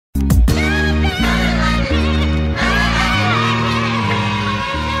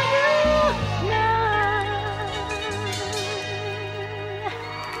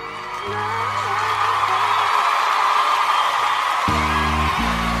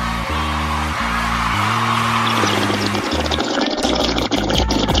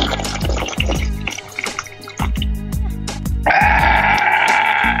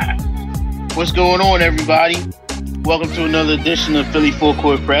What's going on, everybody? Welcome to another edition of Philly Full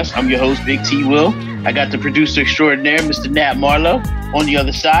Court Press. I'm your host, Big T Will. I got the producer extraordinaire, Mr. Nat Marlowe, on the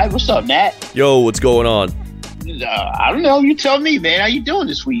other side. What's up, Nat? Yo, what's going on? I don't know. You tell me, man. How you doing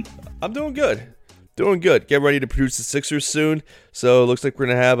this week? I'm doing good. Get ready to produce the Sixers soon. So it looks like we're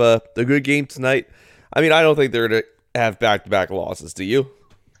going to have a good game tonight. I mean, I don't think they're going to have back-to-back losses. Do you?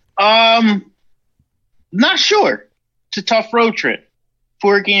 Not sure. It's a tough road trip.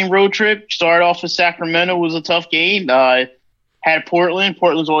 4-game road trip. Started off with Sacramento, was a tough game. Had Portland.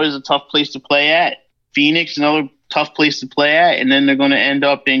 Portland's always a tough place to play at. Phoenix, another tough place to play at. And then they're going to end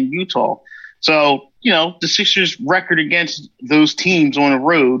up in Utah. So, the Sixers' record against those teams on the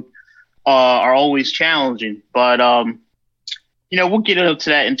road are always challenging. But, we'll get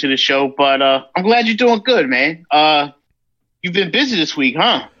into the show. But I'm glad you're doing good, man. You've been busy this week,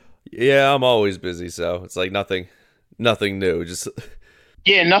 huh? Yeah, I'm always busy. So it's like nothing new. Just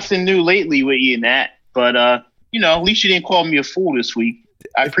yeah, nothing new lately with you and that. But, at least you didn't call me a fool this week.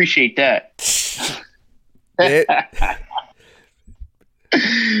 I appreciate that.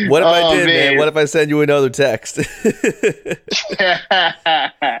 What if I did, man? What if I send you another text? But,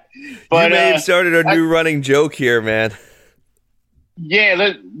 you may have started a new running joke here, man.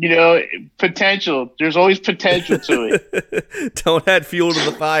 Yeah, potential. There's always potential to it. Don't add fuel to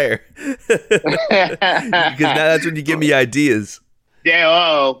the fire. Because now that's when you give me ideas.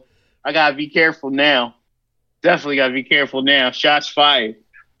 Yeah, I got to be careful now. Definitely got to be careful now. Shots fired.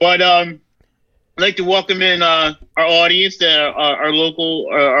 But I'd like to welcome in our audience that are local,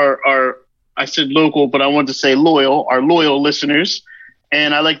 I said local, but I wanted to say loyal, our loyal listeners.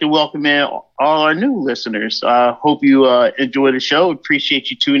 And I'd like to welcome in all our new listeners. Hope you enjoy the show. Appreciate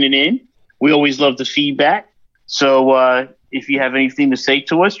you tuning in. We always love the feedback. So if you have anything to say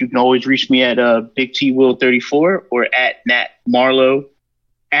to us, you can always reach me at Big T Will 34 or at Nat Marlowe,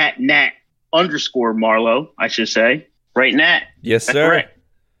 at Nat_Marlowe, I should say. Right, Nat? Yes, That's sir. Correct.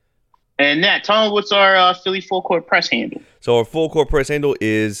 And Nat, tell me what's our Philly Full Court Press handle. So our Full Court Press handle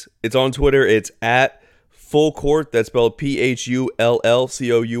it's on Twitter. It's at Full Court, that's spelled PHULLCOURT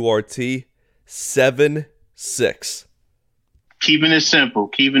 76. Keeping it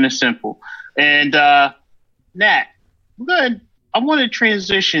simple. And Nat, good. I want to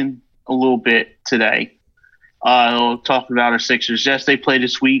transition a little bit today. We'll talk about our Sixers. Yes, they played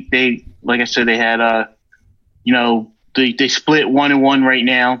this week. They, like I said, they had they split 1-1 right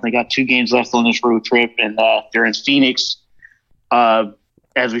now. They got 2 games left on this road trip, and they're in Phoenix.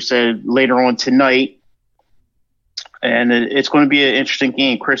 As we said, later on tonight. And it's going to be an interesting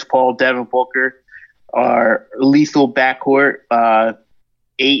game. Chris Paul, Devin Booker are lethal backcourt.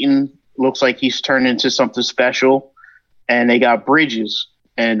 Ayton looks like he's turned into something special. And they got Bridges.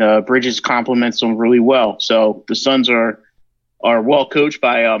 And Bridges complements them really well. So the Suns are well coached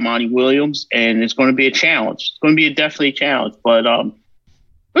by Monty Williams. And it's going to be a challenge. It's going to be definitely a challenge. But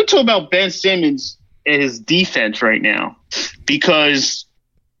we're talking about Ben Simmons and his defense right now. Because,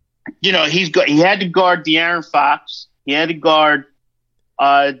 he had to guard De'Aaron Fox. He had to guard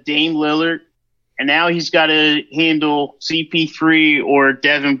Dame Lillard, and now he's got to handle CP3 or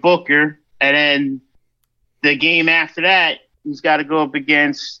Devin Booker. And then the game after that, he's got to go up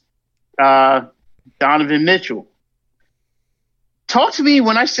against Donovan Mitchell. Talk to me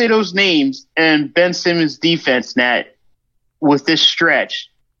when I say those names and Ben Simmons' defense, Nat, with this stretch.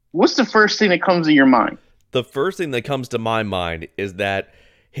 What's the first thing that comes to your mind? The first thing that comes to my mind is that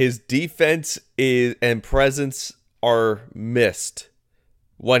his defense and presence are missed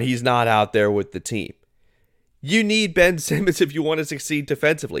when he's not out there with the team. You need Ben Simmons if you want to succeed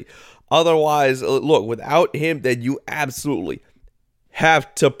defensively. Otherwise, look, without him, then you absolutely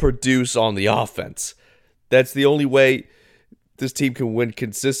have to produce on the offense. That's the only way this team can win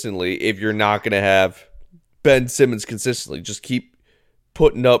consistently if you're not going to have Ben Simmons consistently. Just keep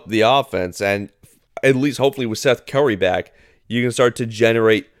putting up the offense, and at least hopefully with Seth Curry back, you can start to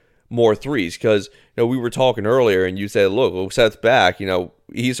generate more threes. Because we were talking earlier, and you said, look, when Seth's back,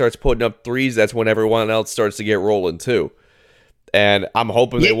 he starts putting up threes. That's when everyone else starts to get rolling too. And I'm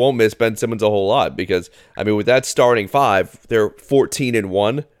hoping they won't miss Ben Simmons a whole lot, because with that starting 5, they're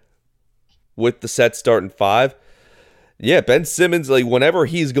 14-1 with the set starting 5. Yeah, Ben Simmons, whenever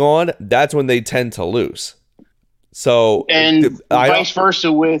he's gone, that's when they tend to lose. So and vice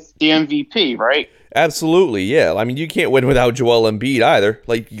versa with the MVP, right? Absolutely, yeah. You can't win without Joel Embiid either.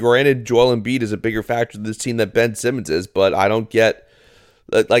 Granted, Joel Embiid is a bigger factor to this team than Ben Simmons is, but I don't get...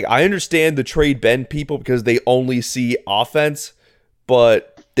 I understand the trade Ben people because they only see offense,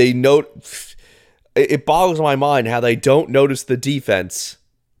 but they note... It boggles my mind how they don't notice the defense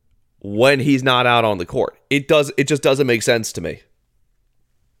when he's not out on the court. It just doesn't make sense to me.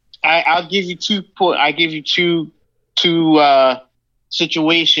 I'll give you I give you two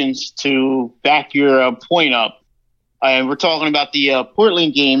situations to back your point up. And we're talking about the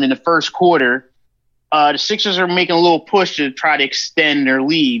Portland game in the first quarter. The Sixers are making a little push to try to extend their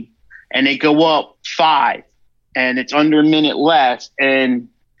lead, and they go up 5, and it's under a minute left, and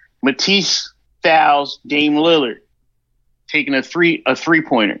Matisse fouls Dame Lillard, taking a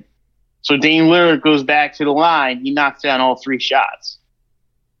three-pointer. So Dame Lillard goes back to the line. He knocks down all 3 shots.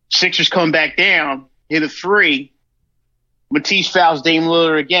 Sixers come back down, hit a 3. Matisse fouls Dame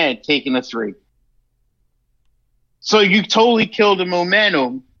Lillard again, taking a 3. So you totally killed the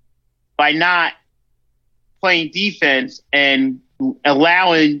momentum by not playing defense and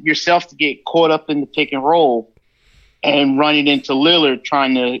allowing yourself to get caught up in the pick and roll and running into Lillard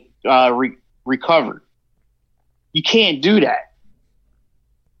trying to recover. You can't do that.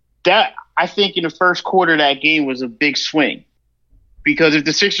 That, I think, in the first quarter of that game was a big swing. Because if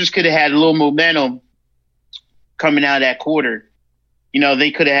the Sixers could have had a little momentum coming out of that quarter,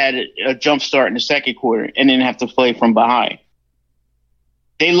 they could have had a jump start in the second quarter and didn't have to play from behind.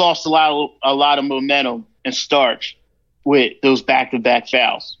 They lost a lot of momentum and starch with those back-to-back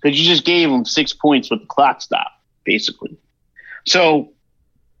fouls because you just gave them 6 points with the clock stopped, basically. So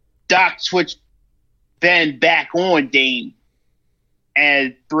Doc switched then back on Dame,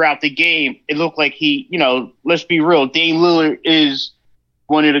 and throughout the game, it looked like he, let's be real, Dame Lillard is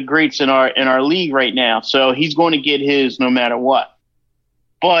one of the greats in our league right now, so he's going to get his no matter what.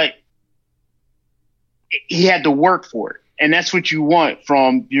 But he had to work for it, and that's what you want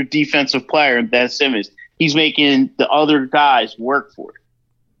from your defensive player, Ben Simmons. He's making the other guys work for it.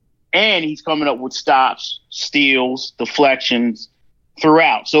 And he's coming up with stops, steals, deflections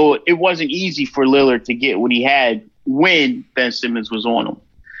throughout. So it wasn't easy for Lillard to get what he had when Ben Simmons was on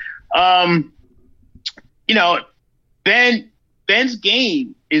him. Ben's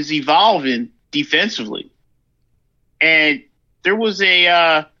game is evolving defensively. And there was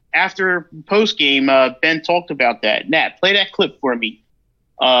after post game, Ben talked about that. Nat, play that clip for me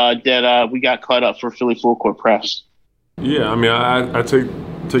that we got caught up for Philly Full Court Press. Yeah, I mean, I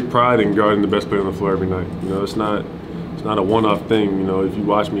take pride in guarding the best player on the floor every night. It's not a one-off thing. If you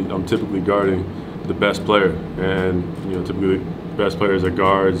watch me, I'm typically guarding the best player, and typically best players are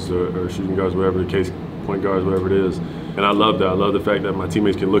guards or shooting guards, whatever the case, point guards, whatever it is. And I love that. I love the fact that my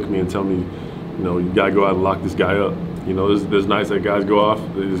teammates can look at me and tell me, you gotta go out and lock this guy up. There's nights that guys go off.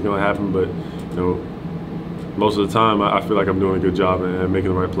 It's gonna happen, but most of the time I feel like I'm doing a good job and making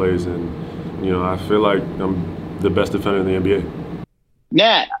the right plays, and I feel like I'm the best defender in the NBA.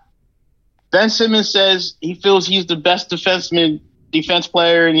 Nat, Ben Simmons says he feels he's the best defense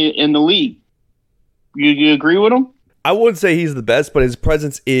player in the league. You agree with him? I wouldn't say he's the best, but his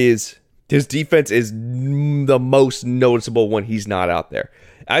defense is the most noticeable when he's not out there.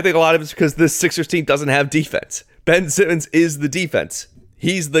 I think a lot of it's because this Sixers team doesn't have defense. Ben Simmons is the defense.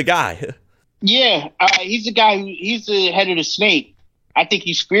 He's the guy. Yeah, he's the guy he's the head of the snake. I think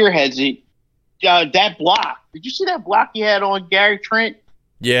he spearheads it. That block. Did you see that block he had on Gary Trent?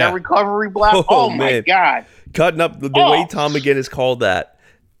 Yeah. That recovery block? Oh my God. Cutting up the way Tom McGinnis called that.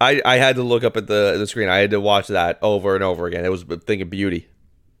 I had to look up at the screen. I had to watch that over and over again. It was a thing of beauty.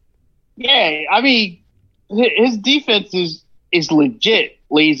 Yeah, I mean, his defense is legit,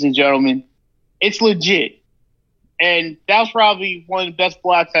 ladies and gentlemen. It's legit. And that was probably one of the best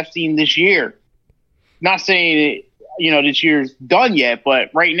blocks I've seen this year. Not saying this year's done yet, but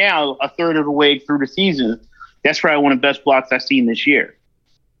right now, a third of the way through the season, that's probably one of the best blocks I've seen this year.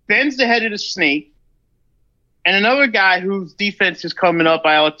 Ben's the head of the snake. And another guy whose defense is coming up,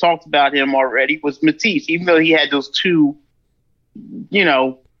 I talked about him already, was Matisse. Even though he had those 2,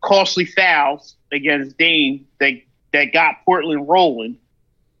 costly fouls against Dame that got Portland rolling,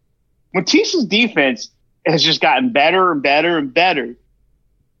 Matisse's defense has just gotten better and better and better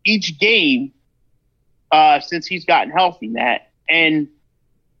each game since he's gotten healthy, Matt. And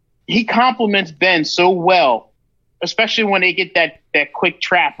he complements Ben so well, especially when they get that quick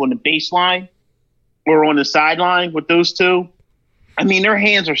trap on the baseline or on the sideline with those two. I mean, their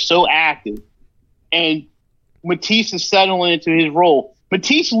hands are so active. And Matisse is settling into his role.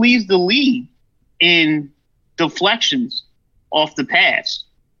 Matisse leads the league in deflections off the pass.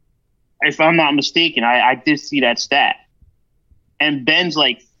 If I'm not mistaken, I did see that stat. And Ben's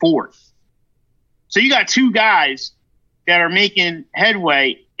like 4th. So you got 2 guys that are making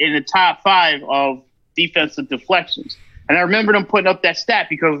headway in the top 5 of defensive deflections. And I remember them putting up that stat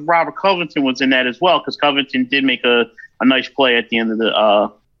because Robert Covington was in that as well, because Covington did make a nice play at the end of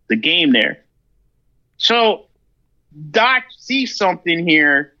the game there. So Doc sees something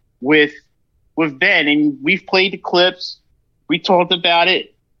here with Ben, and we've played the clips. We talked about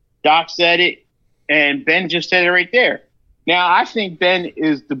it. Doc said it, and Ben just said it right there. Now, I think Ben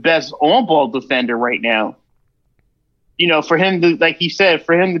is the best on-ball defender right now. You know, for him to, like he said,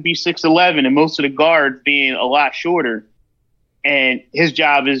 for him to be 6'11" and most of the guards being a lot shorter, and his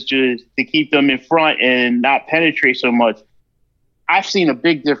job is just to keep them in front and not penetrate so much. I've seen a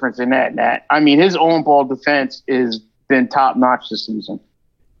big difference in that, Nat. I mean, his on-ball defense has been top-notch this season.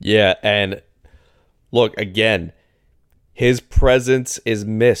 Yeah, and look, again, his presence is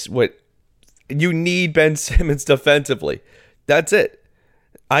missed. What you need Ben Simmons defensively. That's it.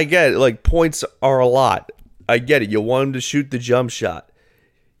 I get it. Like, points are a lot. I get it. You want him to shoot the jump shot.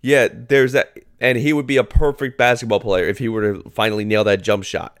 Yeah, there's that. And he would be a perfect basketball player if he were to finally nail that jump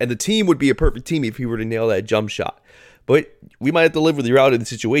shot. And the team would be a perfect team if he were to nail that jump shot. But we might have to live with the reality of the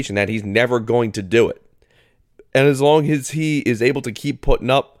situation that he's never going to do it. And as long as he is able to keep putting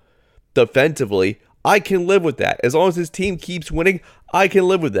up defensively, I can live with that. As long as his team keeps winning, I can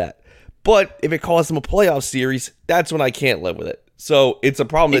live with that. But if it costs him a playoff series, that's when I can't live with it. So it's a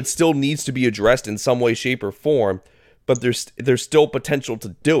problem that still needs to be addressed in some way, shape, or form. But there's still potential to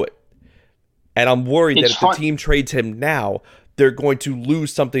do it. And I'm worried that if the team trades him now, they're going to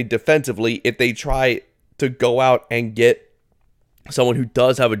lose something defensively if they try to go out and get someone who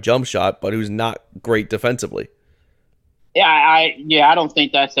does have a jump shot, but who's not great defensively. Yeah, I don't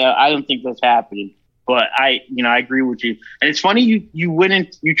think that's happening. But I agree with you. And it's funny you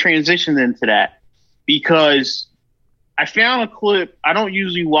transitioned into that, because I found a clip. I don't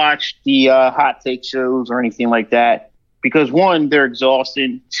usually watch the hot take shows or anything like that because, one, they're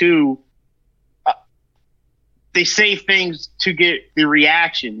exhausting. Two, they say things to get the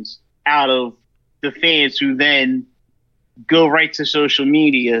reactions out of the fans, who then go right to social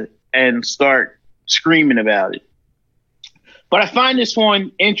media and start screaming about it. But I find this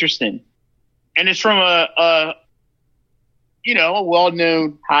one interesting, and it's from a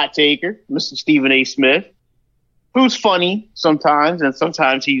well-known hot taker, Mr. Stephen A. Smith, who's funny sometimes, and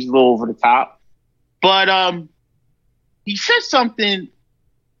sometimes he's a little over the top. But he said something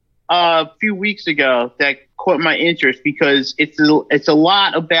a few weeks ago that caught my interest, because it's a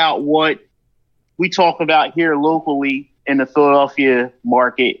lot about what we talk about here locally in the Philadelphia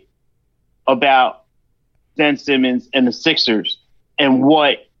market about Ben Simmons and the Sixers and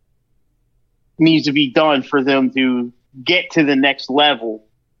what needs to be done for them to get to the next level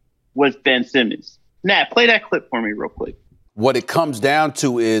with Ben Simmons. Nat, play that clip for me real quick. What it comes down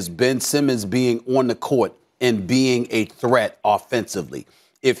to is Ben Simmons being on the court and being a threat offensively.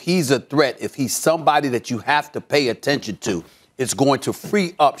 If he's a threat, if he's somebody that you have to pay attention to, it's going to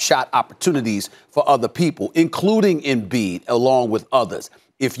free up shot opportunities for other people, including Embiid, along with others.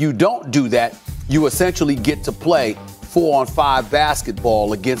 If you don't do that, you essentially get to play 4-on-5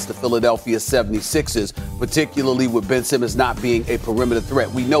 basketball against the Philadelphia 76ers, particularly with Ben Simmons not being a perimeter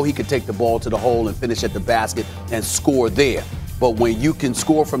threat. We know he could take the ball to the hole and finish at the basket and score there. But when you can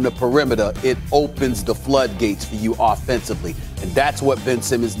score from the perimeter, it opens the floodgates for you offensively. And that's what Ben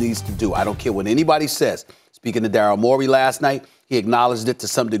Simmons needs to do. I don't care what anybody says. Speaking to Daryl Morey last night, he acknowledged it to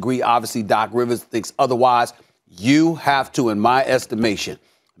some degree. Obviously, Doc Rivers thinks otherwise. You have to, in my estimation,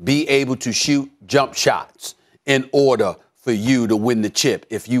 be able to shoot jump shots in order for you to win the chip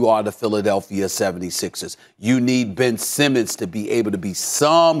if you are the Philadelphia 76ers. You need Ben Simmons to be able to be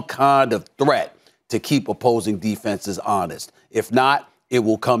some kind of threat to keep opposing defenses honest. If not, it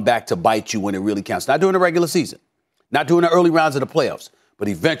will come back to bite you when it really counts. Not during the regular season, not during the early rounds of the playoffs, but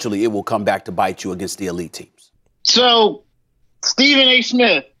eventually it will come back to bite you against the elite teams. So Stephen A.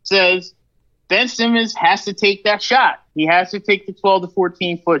 Smith says Ben Simmons has to take that shot. He has to take the 12 to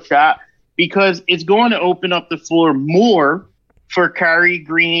 14-foot shot because it's going to open up the floor more for Curry,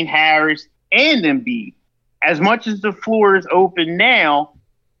 Green, Harris, and Embiid. As much as the floor is open now,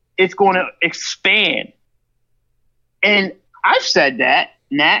 it's going to expand. And I've said that,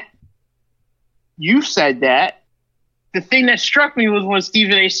 Nat. You've said that. The thing that struck me was when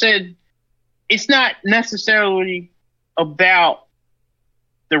Stephen A. said it's not necessarily about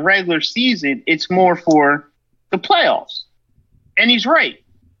the regular season. It's more for the playoffs. And he's right.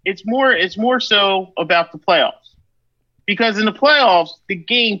 It's more so about the playoffs. Because in the playoffs, the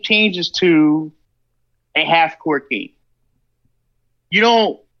game changes to a half-court game.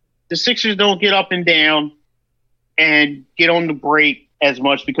 The Sixers don't get up and down and get on the break as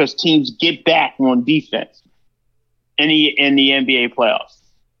much because teams get back on defense in the NBA playoffs.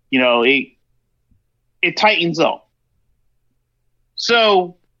 It tightens up.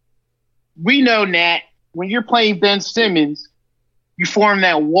 So we know, Nat, when you're playing Ben Simmons, you form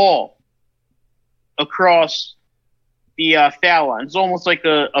that wall across the foul line. It's almost like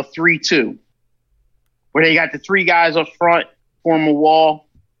a 3-2, where they got the three guys up front, form a wall,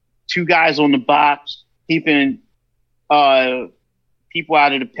 two guys on the box, keeping people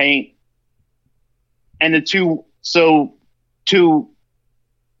out of the paint. And to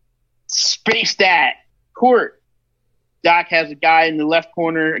space that court, Doc has a guy in the left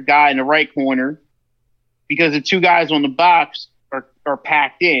corner, a guy in the right corner, because the two guys on the box are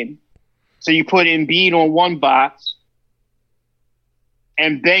packed in. So you put Embiid on one box,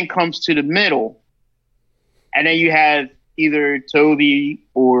 and Ben comes to the middle, and then you have either Toby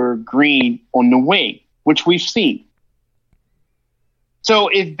or Green on the wing, which we've seen. So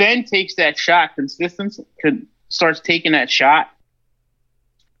if Ben takes that shot consistently, starts taking that shot,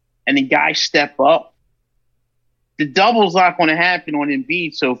 and the guys step up, the double's not going to happen on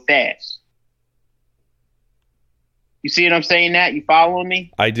Embiid so fast. You see what I'm saying, Nat? You following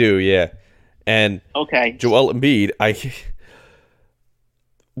me? I do, yeah. And okay, Joel Embiid,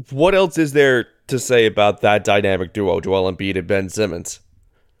 what else is there to say about that dynamic duo, Joel Embiid and Ben Simmons?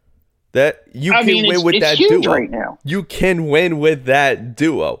 That you can win with that duo right now. You can win with that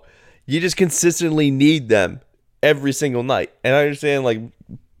duo. You just consistently need them every single night. And I understand, like,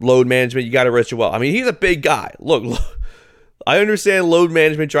 load management, you got to rest Joel. I mean, he's a big guy. Look, I understand load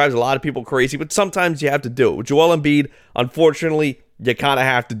management drives a lot of people crazy, but sometimes you have to do it. With Joel Embiid, unfortunately, you kind of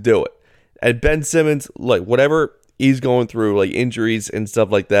have to do it. And Ben Simmons, like, whatever he's going through, like injuries and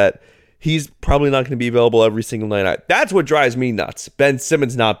stuff like that, he's probably not going to be available every single night. That's what drives me nuts. Ben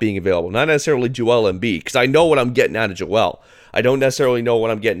Simmons not being available. Not necessarily Joel Embiid, because I know what I'm getting out of Joel. I don't necessarily know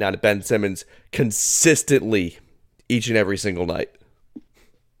what I'm getting out of Ben Simmons consistently each and every single night.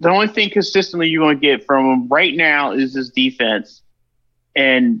 The only thing consistently you're going to get from him right now is his defense.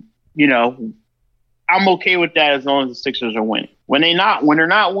 And, you know, I'm okay with that as long as the Sixers are winning. When they're not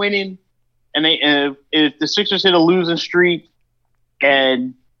winning, and if the Sixers hit a losing streak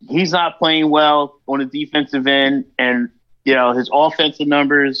and he's not playing well on the defensive end, and you know his offensive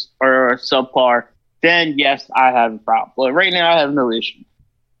numbers are subpar, then yes, I have a problem. But right now, I have no issue.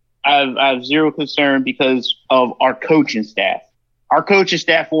 I have zero concern because of our coaching staff. Our coaching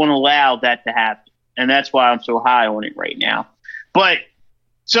staff won't allow that to happen, and that's why I'm so high on it right now. But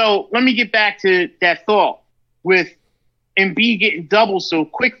so let me get back to that thought with Embiid getting doubled so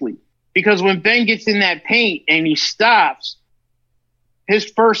quickly, because when Ben gets in that paint and he stops,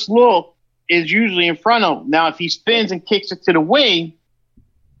 his first look is usually in front of him. Now, if he spins and kicks it to the wing,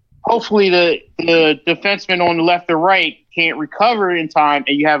 hopefully the defenseman on the left or right can't recover in time,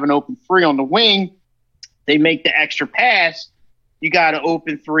 and you have an open three on the wing. They make the extra pass. You got an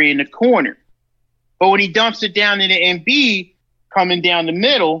open three in the corner. But when he dumps it down into Embiid coming down the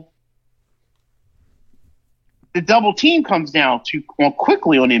middle, the double team comes down too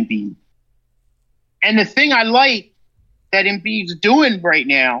quickly on Embiid. And the thing I like that Embiid's doing right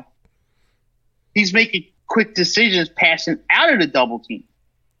now, he's making quick decisions passing out of the double team,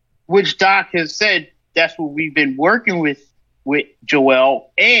 which Doc has said that's what we've been working with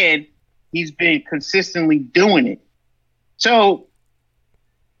Joel, and he's been consistently doing it. So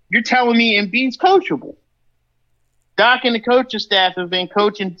you're telling me Embiid's coachable. Doc and the coaching staff have been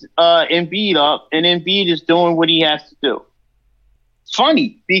coaching Embiid up, and Embiid is doing what he has to do. It's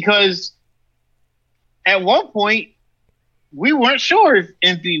funny because at one point, we weren't sure if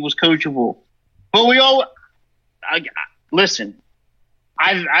Embiid was coachable, but listen.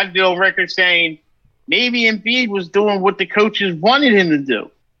 I've been on record saying maybe Embiid was doing what the coaches wanted him to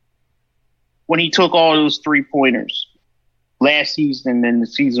do when he took all those 3-pointers last season and the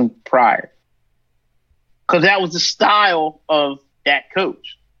season prior, because that was the style of that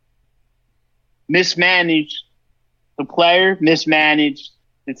coach. Mismanaged the player, mismanaged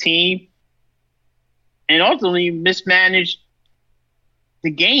the team, and ultimately mismanaged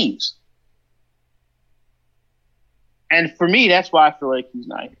the games. And for me, that's why I feel like he's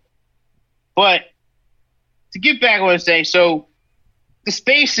not here. But to get back to what I was saying, so the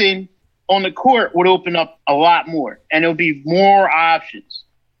spacing on the court would open up a lot more, and there'll be more options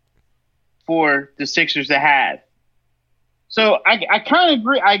for the Sixers to have. So I kind of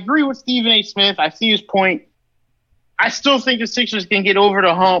agree. I agree with Stephen A. Smith. I see his point. I still think the Sixers can get over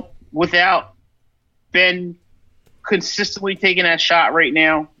the hump without Ben consistently taking that shot right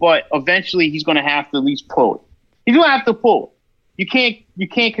now, but eventually he's going to have to at least pull it. He's going to have to pull it. You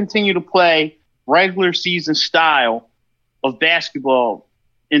can't continue to play regular season style of basketball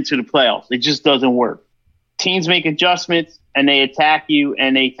into the playoffs. It just doesn't work. Teams make adjustments and they attack you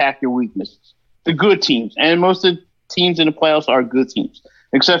and they attack your weaknesses. The good teams, and most of the teams in the playoffs are good teams,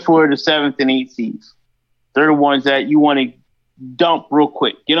 except for the 7th and 8th seeds. They're the ones that you want to dump real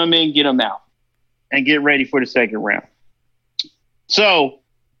quick. Get them in, get them out, and get ready for the second round. So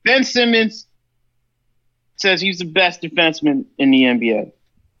Ben Simmons says he's the best defenseman in the NBA.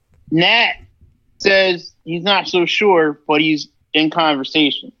 Nat says he's not so sure, but he's in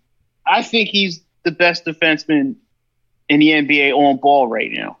conversation. I think he's the best defenseman in the NBA on ball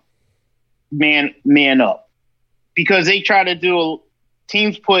right now. Man up. Because they try to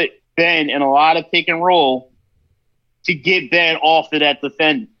teams put Ben in a lot of pick and roll to get Ben off of that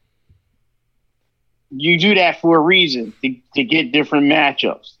defender. You do that for a reason, to get different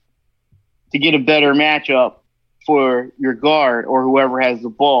matchups, to get a better matchup for your guard or whoever has the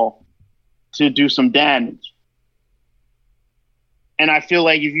ball to do some damage. And I feel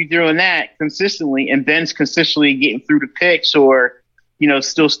like if you're doing that consistently and Ben's consistently getting through the picks or,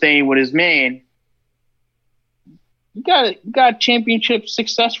 still staying with his man, you got championship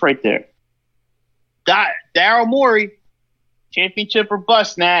success right there. Daryl Morey, championship or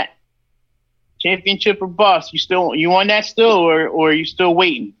bust, Nat. Championship or bust. You on that still, or are you still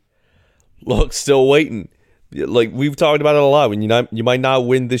waiting? Look, still waiting. Like we've talked about it a lot. When you might not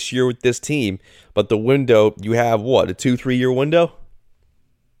win this year with this team, but the window you have, what, a 2-3 year window?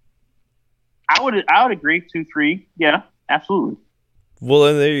 I would agree 2-3. Yeah, absolutely. Well,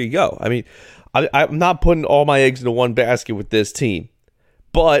 then there you go. I mean, I'm not putting all my eggs into one basket with this team,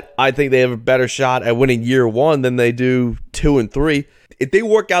 but I think they have a better shot at winning year one than they do 2 and 3. If they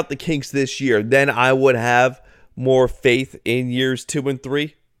work out the kinks this year, then I would have more faith in years 2 and 3.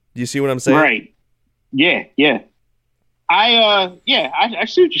 Do you see what I'm saying? Right. Yeah. I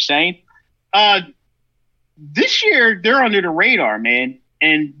see what you're saying. This year they're under the radar, man,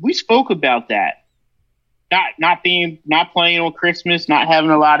 and we spoke about that. Not playing on Christmas, not having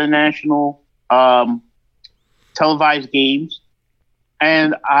a lot of national televised games,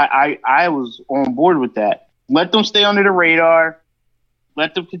 and I was on board with that. Let them stay under the radar.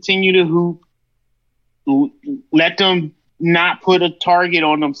 Let them continue to hoop. Let them not put a target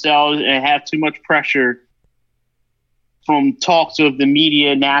on themselves and have too much pressure from talks of the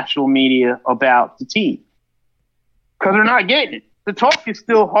media, national media, about the team. Because they're not getting it. The talk is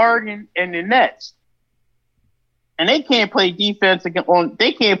still hard in the Nets. And they can't play defense with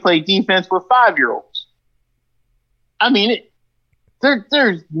 5-year-olds. I mean,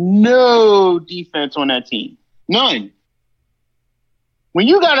 there's no defense on that team. None. When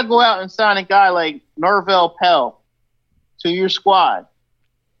you got to go out and sign a guy like Norvell Pell to your squad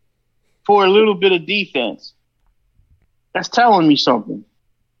for a little bit of defense, that's telling me something,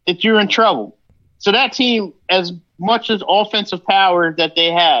 that you're in trouble. So that team, as much as offensive power that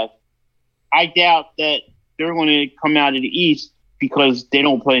they have, I doubt that they're going to come out of the East because they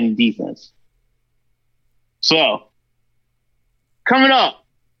don't play any defense. So, coming up,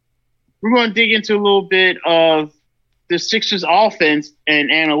 we're going to dig into a little bit of the Sixers offense and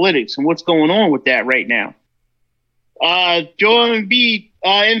analytics and what's going on with that right now. Joel Embiid,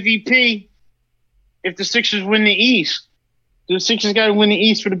 MVP, if the Sixers win the East. The Sixers got to win the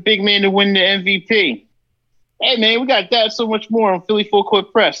East for the big man to win the MVP. Hey, man, we got that so much more on Philly Full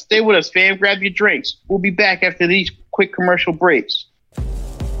Court Press. Stay with us, fam. Grab your drinks. We'll be back after these quick commercial breaks.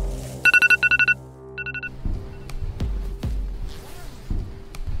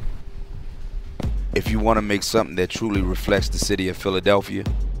 If you want to make something that truly reflects the city of Philadelphia,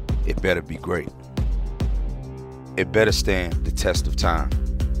 it better be great. It better stand the test of time.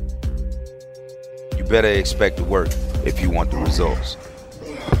 You better expect to work if you want the results.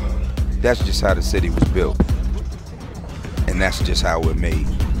 That's just how the city was built. And that's just how we're made.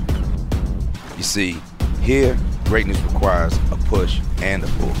 You see, here, greatness requires a push and a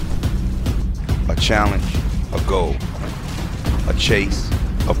pull. A challenge, a goal, a chase,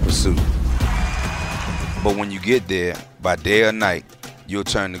 a pursuit. But when you get there, by day or night, you'll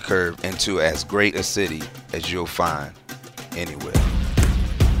turn the curve into as great a city as you'll find anywhere.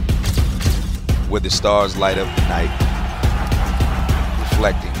 Where the stars light up the night,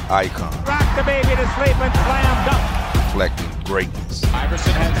 reflecting icons. Rock the baby to sleep and slam dunk. Reflecting greatness.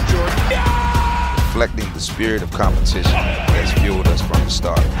 Iverson has Jordan. Yeah! Reflecting the spirit of competition that's fueled us from the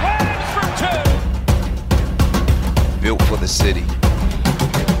start. Built for the city,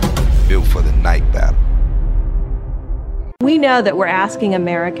 built for the night battle. We know that we're asking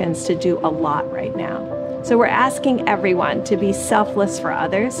Americans to do a lot right now. So we're asking everyone to be selfless for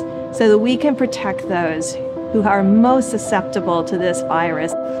others so that we can protect those who are most susceptible to this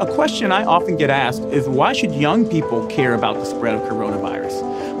virus. A question I often get asked is, why should young people care about the spread of coronavirus?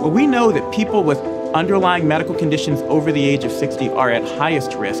 Well, we know that people with underlying medical conditions over the age of 60 are at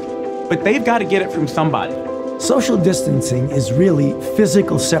highest risk, but they've got to get it from somebody. Social distancing is really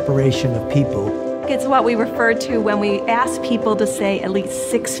physical separation of people. It's what we refer to when we ask people to stay at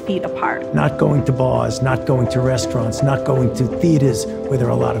least 6 feet apart. Not going to bars, not going to restaurants, not going to theaters where there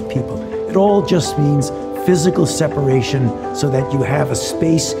are a lot of people. It all just means physical separation so that you have a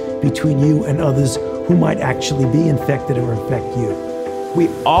space between you and others who might actually be infected or infect you. We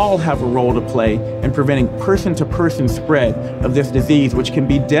all have a role to play in preventing person-to-person spread of this disease, which can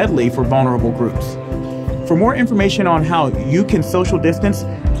be deadly for vulnerable groups. For more information on how you can social distance,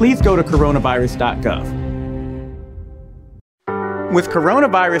 please go to coronavirus.gov. With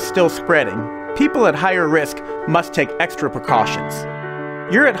coronavirus still spreading, people at higher risk must take extra precautions.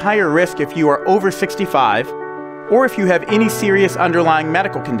 You're at higher risk if you are over 65 or if you have any serious underlying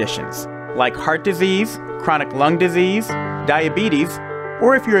medical conditions like heart disease, chronic lung disease, diabetes,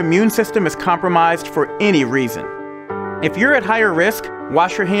 or if your immune system is compromised for any reason. If you're at higher risk,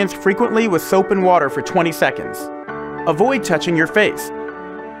 wash your hands frequently with soap and water for 20 seconds. Avoid touching your face.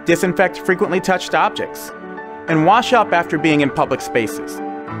 Disinfect frequently touched objects. And wash up after being in public spaces.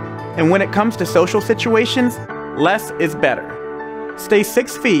 And when it comes to social situations, less is better. Stay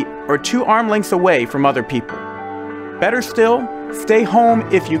 6 feet or 2 arm lengths away from other people. Better still, stay home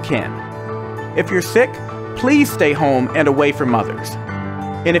if you can. If you're sick, please stay home and away from others.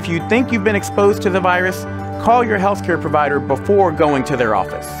 And if you think you've been exposed to the virus, call your healthcare provider before going to their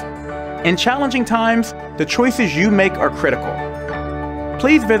office. In challenging times, the choices you make are critical.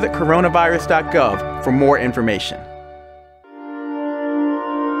 Please visit coronavirus.gov for more information.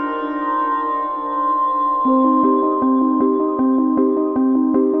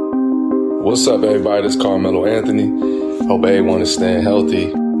 What's up, everybody? This is Carmelo Anthony. Hope everyone is staying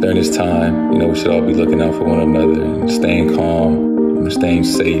healthy during this time. We should all be looking out for one another and staying calm and staying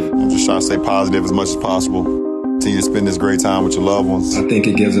safe. I'm just trying to stay positive as much as possible. Continue to spend this great time with your loved ones. I think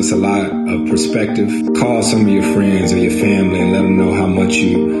it gives us a lot of perspective. Call some of your friends or your family and let them know how much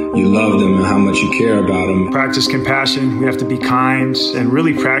you love them and how much you care about them. Practice compassion. We have to be kind and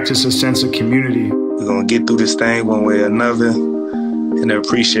really practice a sense of community. We're going to get through this thing one way or another. And the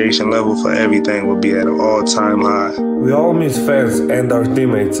appreciation level for everything will be at an all-time high. We all miss fans and our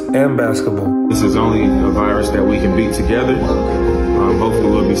teammates and basketball. This is only a virus that we can beat together.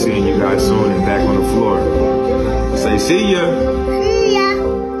 Hopefully we'll be seeing you guys soon and back on the floor. Say see ya.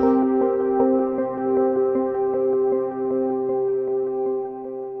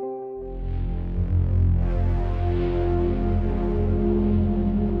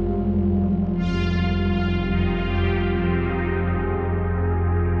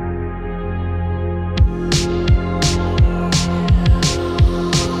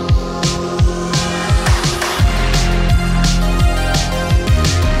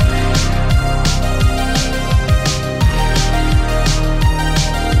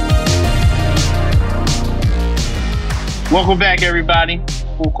 Welcome back, everybody.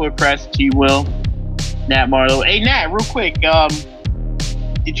 Full Court Press, G. Will, Nat Marlowe. Hey, Nat, real quick.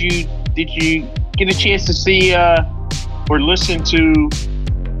 Did you get a chance to see or listen to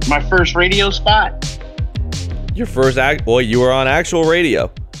my first radio spot? Your first Well, you were on actual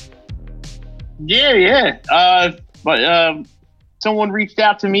radio. Yeah. But someone reached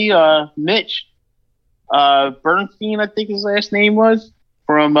out to me, Mitch Bernstein, I think his last name was,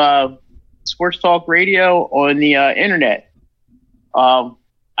 from Sports Talk Radio on the internet.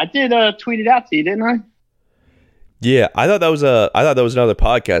 I did tweet it out to you, didn't I? Yeah, I thought that was another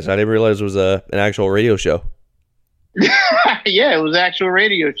podcast. I didn't realize it was an actual radio show. Yeah, it was an actual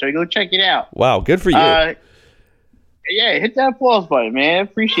radio show. Go check it out. Wow, good for you. Yeah, hit that applause button, man.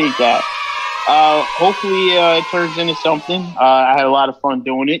 Appreciate that. Hopefully it turns into something. I had a lot of fun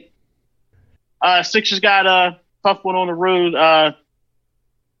doing it. Sixers got a tough one on the road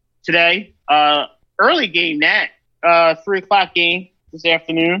today. Early game, Nat. 3:00 game this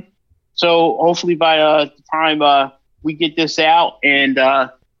afternoon. So hopefully by the time we get this out and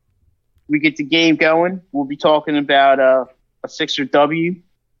we get the game going, we'll be talking about a Sixer W.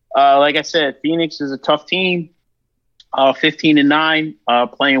 Like I said, Phoenix is a tough team. 15-9,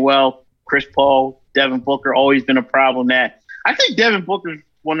 playing well. Chris Paul, Devin Booker, always been a problem. Nat, I think Devin Booker is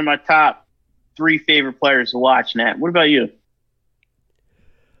one of my top 3 favorite players to watch. Nat, what about you?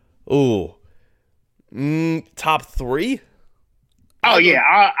 Ooh. Top 3? Oh, yeah.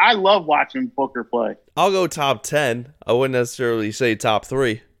 I love watching Booker play. I'll go top 10. I wouldn't necessarily say top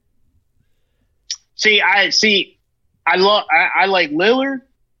 3. I like Lillard.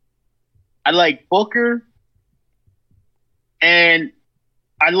 I like Booker. And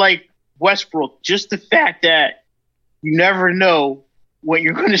I like Westbrook. Just the fact that you never know what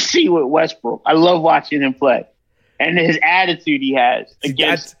you're going to see with Westbrook. I love watching him play. And his attitude he has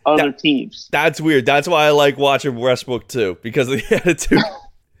against other teams. That's weird. That's why I like watching Westbrook too, because of the attitude.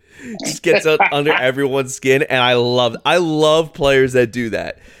 Just gets under everyone's skin, and I love players that do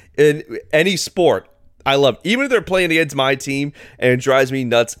that. In any sport, I love. Even if they're playing against my team and it drives me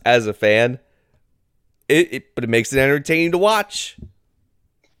nuts as a fan, but it makes it entertaining to watch.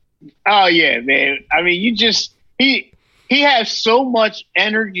 Oh yeah, man. I mean, he has so much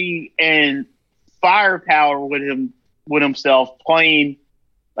energy and firepower with himself playing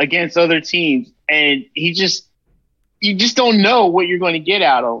against other teams, and you just don't know what you're going to get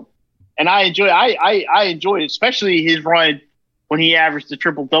out of him. And I enjoyed it, especially his run when he averaged the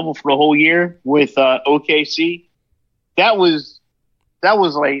triple double for the whole year with OKC. That was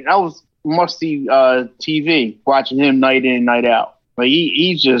must-see TV, watching him night in and night out. Like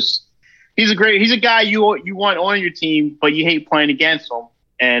he's a guy you want on your team, but you hate playing against him.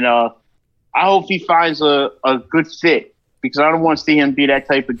 And I hope he finds a good fit, because I don't want to see him be that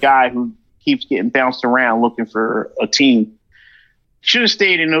type of guy who keeps getting bounced around looking for a team. Should have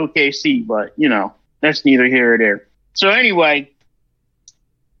stayed in OKC, but that's neither here or there. So anyway,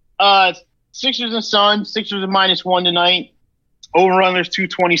 Sixers and Suns. Sixers are -1 tonight. Over/under's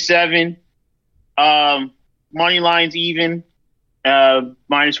 227. Money line's even,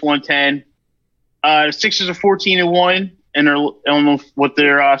 -110. The Sixers are 14-1, and they're almost with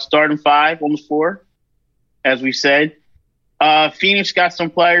their starting five on the floor, as we said. Phoenix got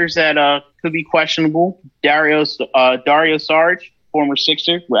some players that could be questionable. Dario Saric, former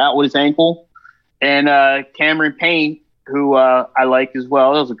Sixer, out with his ankle, and Cameron Payne, who I like as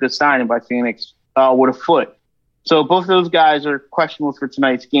well. That was a good signing by Phoenix, with a foot. So both of those guys are questionable for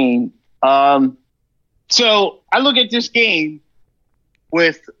tonight's game. So I look at this game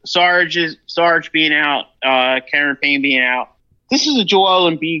with Sarge being out, Cameron Payne being out. This is a Joel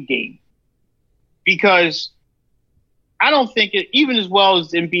Embiid game, because I don't think even as well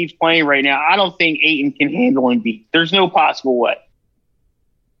as Embiid's playing right now, I don't think Ayton can handle Embiid. There's no possible way.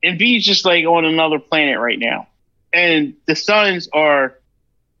 Embiid's just like on another planet right now. And the Suns are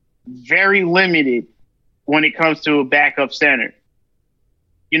very limited when it comes to a backup center.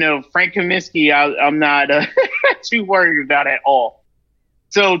 Frank Kaminsky, I'm not too worried about at all.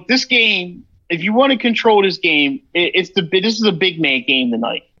 So this game, if you want to control this game, this is a big man game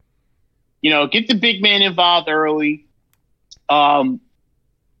tonight. Get the big man involved early. Get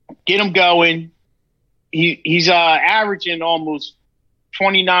him going. He's averaging almost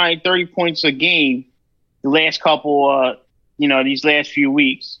 29, 30 points a game the last couple, these last few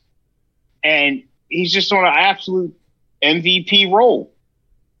weeks. And he's just on an absolute MVP roll.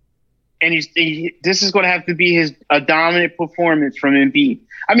 And this is going to have to be a dominant performance from Embiid.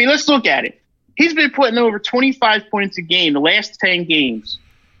 I mean, let's look at it. He's been putting over 25 points a game the last 10 games.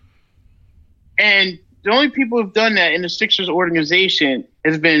 And the only people who've done that in the Sixers organization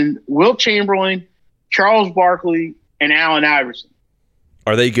has been Wilt Chamberlain, Charles Barkley, and Allen Iverson.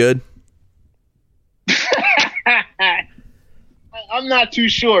 Are they good? I'm not too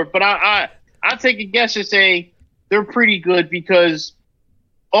sure, but I'll take a guess and say they're pretty good, because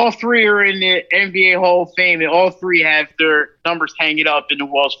all three are in the NBA Hall of Fame, and all three have their numbers hanging up in the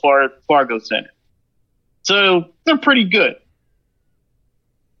Wells Fargo Center. So they're pretty good.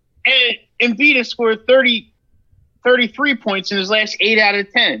 And Embiid has scored 33 points in his last 8 out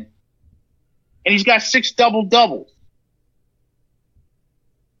of 10. And he's got 6 double-doubles.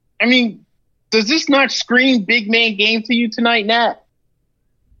 I mean, does this not scream big man game to you tonight, Nat?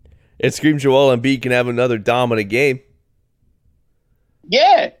 It screams Joel Embiid can have another dominant game.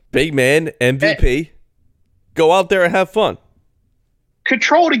 Yeah. Big man, MVP. Go out there and have fun.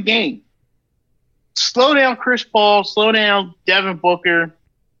 Control the game. Slow down Chris Paul. Slow down Devin Booker.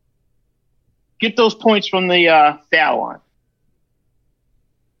 Get those points from the foul line.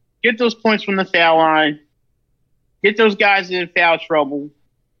 Get those points from the foul line. Get those guys in foul trouble,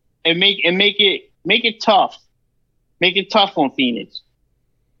 and make it tough. Make it tough on Phoenix,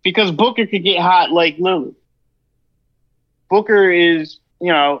 because Booker could get hot like Lillard. Booker is,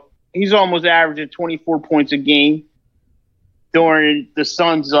 he's almost averaging 24 points a game during the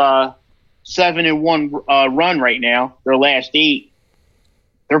Suns' 7-1 run right now. Their last 8,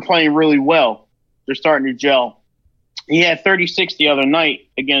 they're playing really well. They're starting to gel. He had 36 the other night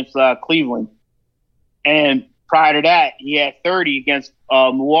against Cleveland, and prior to that, he had 30 against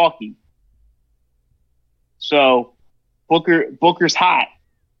Milwaukee. So Booker's hot.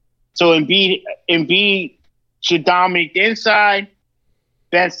 So Embiid should dominate the inside.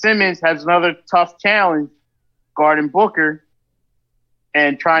 Ben Simmons has another tough challenge guarding Booker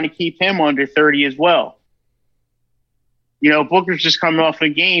and trying to keep him under 30 as well. Booker's just coming off a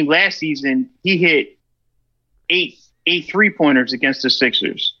game last season. He hit 8 3-pointers against the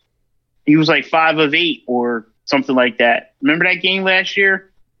Sixers. He was like 5 of 8 or something like that. Remember that game last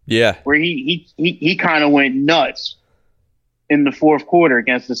year? Yeah. Where he kind of went nuts in the fourth quarter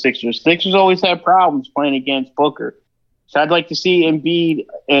against the Sixers. Sixers always had problems playing against Booker. So I'd like to see Embiid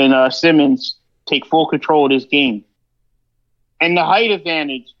and Simmons take full control of this game. And the height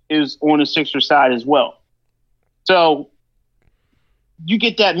advantage is on the Sixers side as well. So you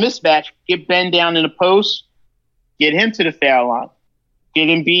get that mismatch, get Ben down in the post, get him to the foul line, get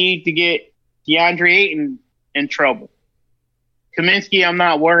Embiid to get DeAndre Ayton in trouble. Kaminsky, I'm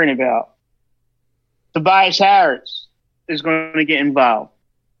not worrying about. Tobias Harris is going to get involved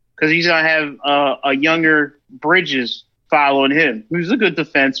because he's going to have a younger Bridges following him, who's a good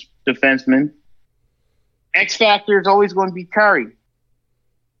defenseman. X factor is always going to be Curry.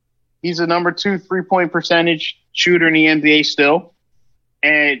 He's a number 2 3-point percentage shooter in the NBA still.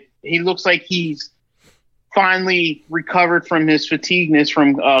 And he looks like he's finally recovered from his fatigueness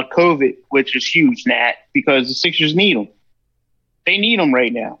from COVID, which is huge, Nat, because the Sixers need him. They need him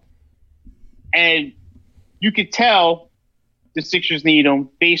right now. And you could tell the Sixers need him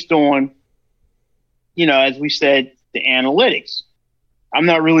based on, as we said, the analytics. I'm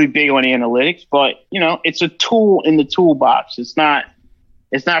not really big on analytics, but, it's a tool in the toolbox. It's not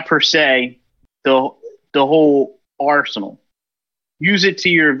per se the whole arsenal. Use it to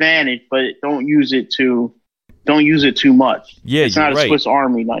your advantage, but don't use it too much. Yeah, it's not a Swiss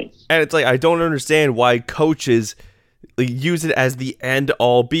Army knife. And it's like, I don't understand why coaches use it as the end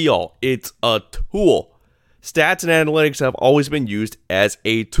all be all. It's a tool. Stats and analytics have always been used as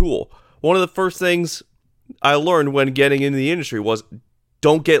a tool. One of the first things I learned when getting into the industry was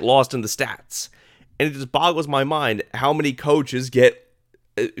don't get lost in the stats. And it just boggles my mind how many coaches get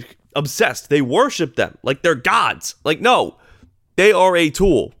obsessed. They worship them like they're gods. Like, no, they are a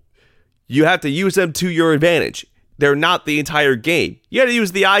tool. You have to use them to your advantage. They're not the entire game. You got to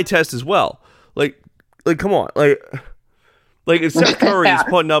use the eye test as well. Like, come on. Like if Seth Curry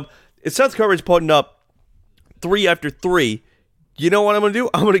is putting up 3 after 3, you know what I'm going to do?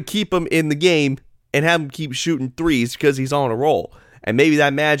 I'm going to keep him in the game and have him keep shooting threes because he's on a roll. And maybe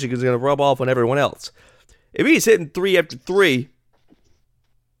that magic is going to rub off on everyone else. If he's hitting 3 after 3,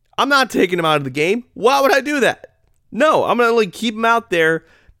 I'm not taking him out of the game. Why would I do that? No, I'm going to keep him out there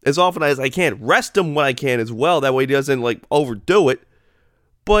as often as I can. Rest him when I can as well. That way he doesn't overdo it.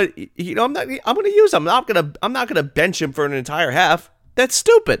 But I'm going to use him. I'm not going to bench him for an entire half. That's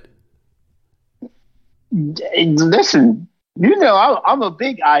stupid. Listen, I'm a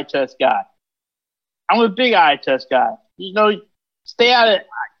big eye test guy. Stay out of.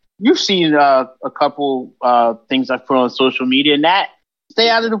 You've seen a couple things I've put on social media, and that stay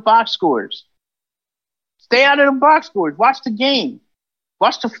out of the box scores. Stay out of the box scores. Watch the game.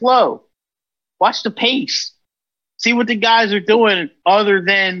 Watch the flow. Watch the pace. See what the guys are doing other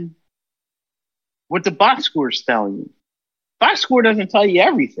than what the box score is telling you. Box score doesn't tell you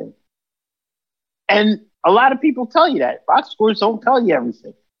everything. And a lot of people tell you that. Box scores don't tell you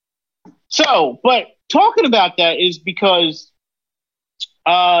everything. So, but talking about that is because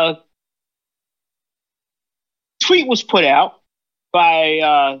tweet was put out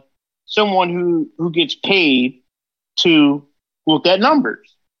by someone who gets paid to look at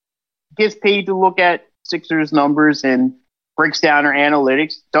numbers. Gets paid to look at Sixers numbers and breaks down their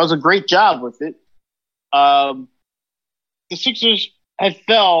analytics. Does a great job with it. The Sixers had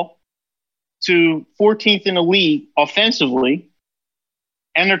fell to 14th in the league offensively,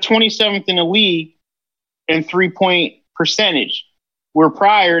 and they're 27th in the league in 3-point percentage, where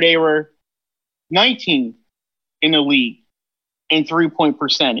prior they were 19th in the league in 3-point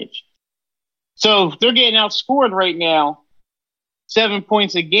percentage. So they're getting outscored right now 7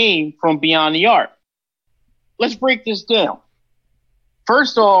 points a game from beyond the arc. Let's break this down.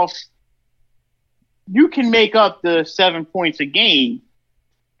 First off, you can make up the 7 points a game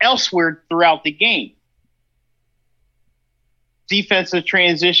elsewhere throughout the game. Defensive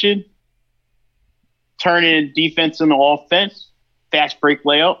transition, turning defense into offense, fast break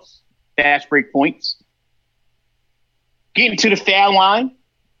layups, fast break points. Getting to the foul line,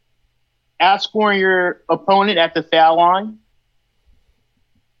 outscoring your opponent at the foul line,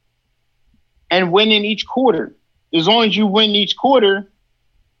 and winning each quarter. As long as you win each quarter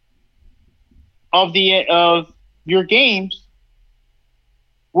of your games,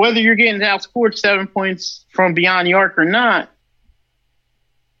 whether you're getting outscored 7 points from beyond the arc or not,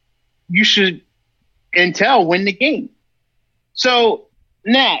 you should, win the game. So,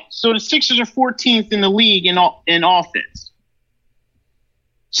 the Sixers are 14th in the league in offense.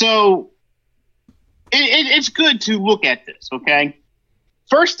 So, it's good to look at this, okay?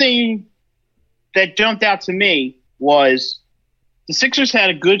 First thing that jumped out to me was the Sixers had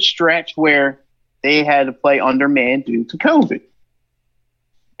a good stretch where they had to play undermanned due to COVID.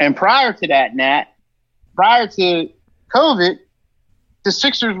 And prior to that, prior to COVID, the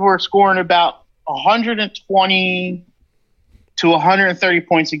Sixers were scoring about 120 to 130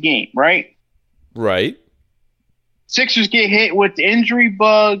 points a game, right? Right. Sixers get hit with the injury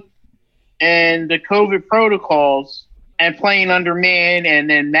bug and the COVID protocols and playing undermanned, and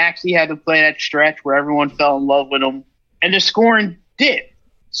then Maxey had to play that stretch where everyone fell in love with him, and the scoring dipped.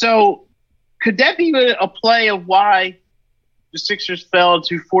 So could that be a play of why the Sixers fell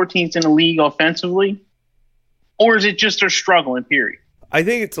to 14th in the league offensively? Or is it just they're struggling, period? I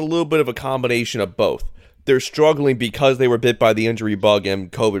think it's a little bit of a combination of both. They're struggling because they were bit by the injury bug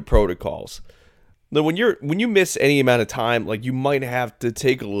and COVID protocols. Now, when you miss any amount of time, like, you might have to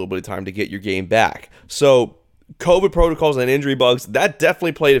take a little bit of time to get your game back. So COVID protocols and injury bugs, that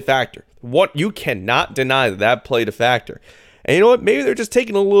definitely played a factor. What you cannot deny that played a factor. And you know what? Maybe they're just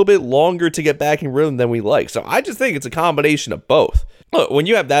taking a little bit longer to get back in rhythm than we like. So I just think it's a combination of both. Look, when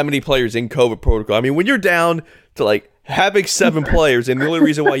you have that many players in COVID protocol, I mean, when you're down to like having 7 players, and the only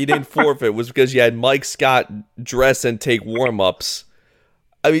reason why you didn't forfeit was because you had Mike Scott dress and take warm-ups.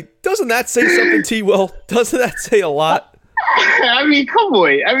 I mean, doesn't that say something, T-Will? Doesn't that say a lot? I mean, come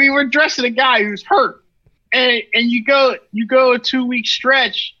on. I mean, we're dressing a guy who's hurt. And you go a 2-week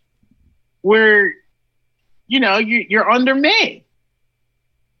stretch where, you know, you're undermanned.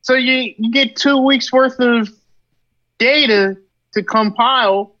 So you get 2 weeks worth of data to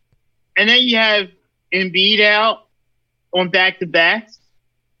compile, and then you have Embiid out on back-to-backs.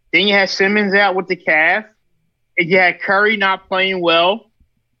 Then you have Simmons out with the calf. And you had Curry not playing well,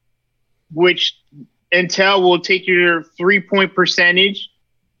 which Intel will take your 3-point percentage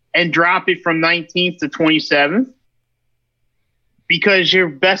and drop it from 19th to 27th because your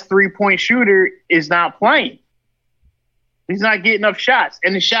best 3-point shooter is not playing. He's not getting enough shots.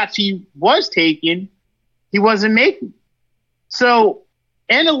 And the shots he was taking, he wasn't making. So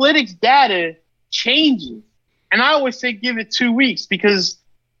analytics data changes. And I always say give it 2 weeks because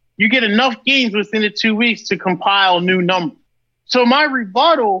you get enough games within the 2 weeks to compile new numbers. So my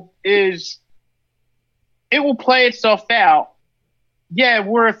rebuttal is it will play itself out. Yeah,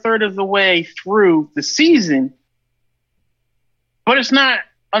 we're a third of the way through the season, but it's not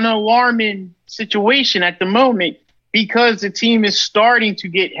an alarming situation at the moment because the team is starting to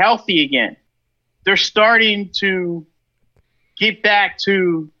get healthy again. They're starting to get back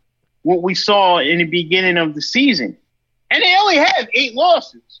to what we saw in the beginning of the season. And they only have 8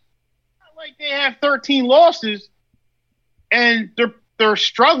 losses. It's not like they have 13 losses and they're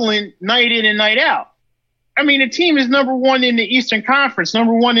struggling night in and night out. I mean, the team is number 1 in the Eastern Conference,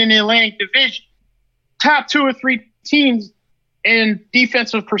 number 1 in the Atlantic Division, top 2 or 3 teams in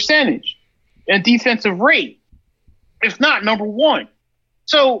defensive percentage and defensive rate, if not number 1.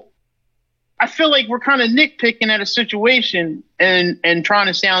 So I feel like we're kind of nitpicking at a situation and trying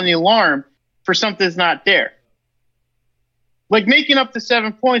to sound the alarm for something that's not there. Like making up the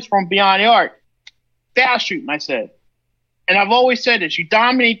 7 points from beyond the arc, foul shooting, I said. And I've always said this, you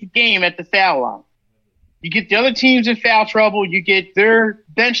dominate the game at the foul line. You get the other teams in foul trouble. You get their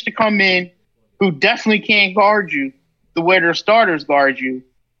bench to come in who definitely can't guard you the way their starters guard you.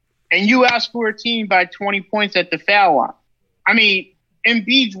 And you outscore a team by 20 points at the foul line. I mean,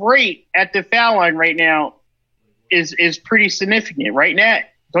 Embiid's rate at the foul line right now is pretty significant. Right now,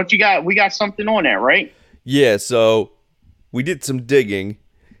 we got something on that, right? Yeah, so we did some digging.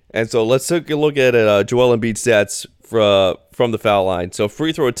 And so let's take a look at Joel Embiid's stats from the foul line. So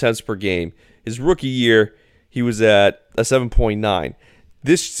free throw attempts per game. His rookie year, he was at a 7.9.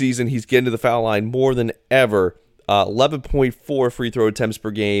 This season, he's getting to the foul line more than ever. 11.4 free throw attempts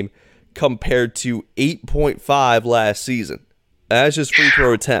per game compared to 8.5 last season. That's just free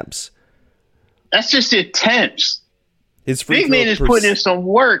throw attempts. That's just attempts. His free Big man is putting in some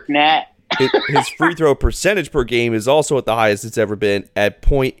work, Nat. His free throw percentage per game is also at the highest it's ever been at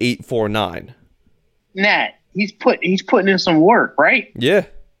 .849. Nat, he's putting in some work, right? Yeah.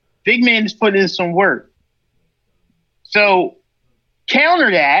 Big man is putting in some work. So counter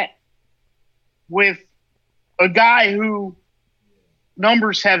that with a guy who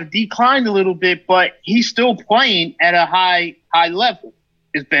numbers have declined a little bit, but he's still playing at a high level,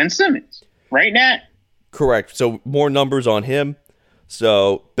 is Ben Simmons. Right, Nat? Correct. So more numbers on him.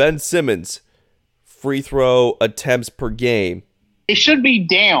 So Ben Simmons, free throw attempts per game. They should be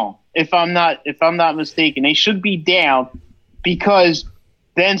down, if I'm not mistaken. They should be down because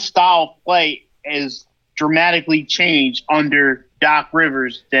Ben's style of play has dramatically changed under Doc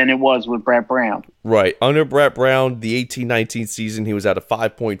Rivers than it was with Brett Brown. Right. Under Brett Brown, the 18-19 season, he was at a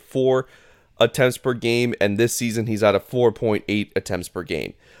 5.4 attempts per game, and this season he's at a 4.8 attempts per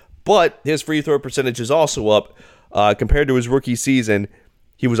game. But his free throw percentage is also up. Compared to his rookie season,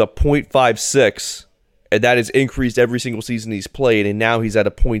 he was a .56, and that has increased every single season he's played, and now he's at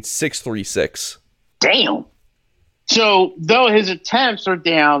a .636. Damn. So, though his attempts are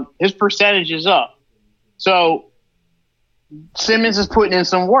down, his percentage is up. So, Simmons is putting in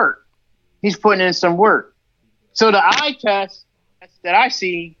some work. He's putting in some work. So the eye test that I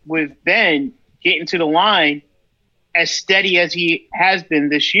see with Ben getting to the line as steady as he has been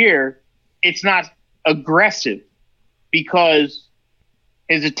this year, it's not aggressive because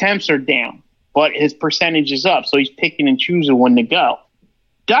his attempts are down, but his percentage is up. So he's picking and choosing when to go.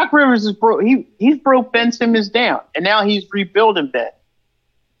 Doc Rivers is broke. He's broke Ben Simmons down, and now he's rebuilding Ben.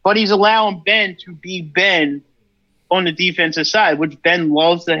 But he's allowing Ben to be Ben on the defensive side, which Ben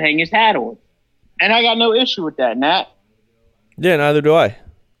loves to hang his hat on. And I got no issue with that, Nat. Yeah, neither do I.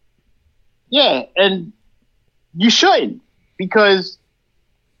 Yeah, and you shouldn't, because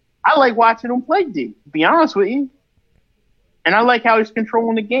I like watching him play D, to be honest with you. And I like how he's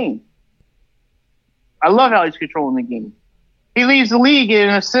controlling the game. I love how he's controlling the game. He leads the league in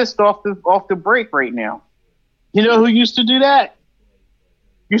assists off the break right now. You know who used to do that?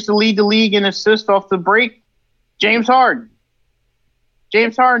 Used to lead the league in assists off the break? James Harden.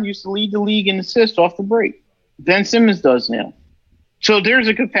 James Harden used to lead the league in assists off the break. Ben Simmons does now. So there's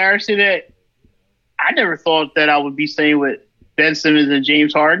a comparison that I never thought that I would be saying with Ben Simmons and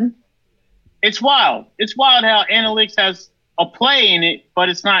James Harden. It's wild. It's wild how analytics has a play in it, but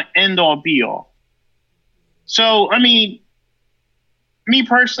it's not end-all, be-all. So, I mean, me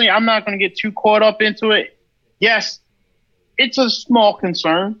personally, I'm not going to get too caught up into it. Yes, it's a small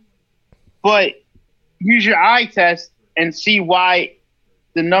concern, but use your eye test and see why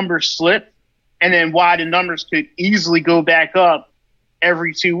the numbers slip, and then why the numbers could easily go back up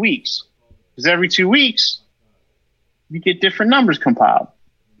every 2 weeks. Because every 2 weeks, you get different numbers compiled.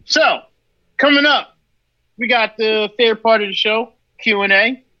 So, coming up, we got the favorite part of the show,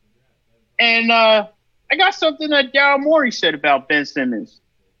 Q&A. And I got something that Daryl Morey said about Ben Simmons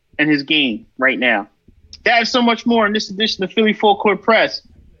and his game right now. That and so much more in this edition of Philly Full Court Press.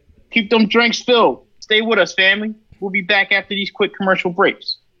 Keep them drinks filled. Stay with us, family. We'll be back after these quick commercial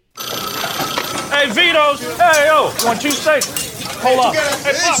breaks. Hey, Vito's. Hey, yo. Want cheesesteak? Hold up.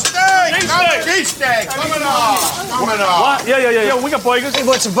 Hey, Cheesesteak. Coming on. What? Yeah. Yo, we got burgers. Hey,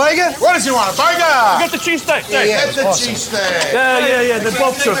 what's a burger? What does he want? A burger? We got the cheesesteak. Get the cheesesteak. Yeah. They're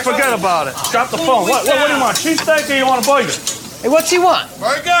both good. Forget about it. Drop the phone. What do you want? Cheesesteak or you want a burger? Hey, what's he want?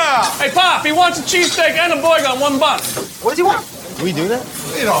 Burger. Hey, Pop, he wants a cheesesteak and a burger on one bun. What does he want? Do we do that?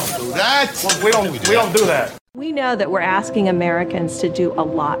 We don't do that. We don't do that. We know that we're asking Americans to do a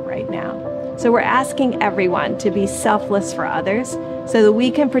lot right now. So we're asking everyone to be selfless for others so that we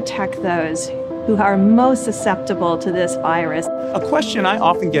can protect those who are most susceptible to this virus. A question I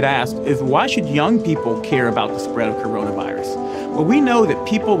often get asked is, why should young people care about the spread of coronavirus? Well, we know that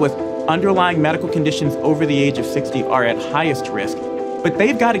people with underlying medical conditions over the age of 60 are at highest risk, but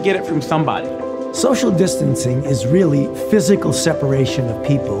they've got to get it from somebody. Social distancing is really physical separation of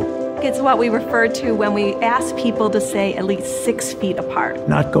people. It's what we refer to when we ask people to stay at least 6 feet apart.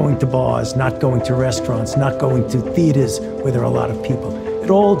 Not going to bars, not going to restaurants, not going to theaters where there are a lot of people. It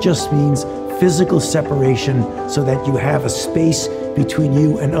all just means physical separation so that you have a space between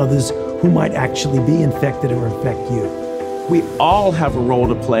you and others who might actually be infected or infect you. We all have a role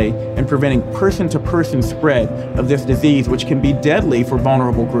to play in preventing person-to-person spread of this disease, which can be deadly for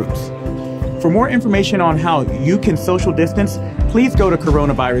vulnerable groups. For more information on how you can social distance, please go to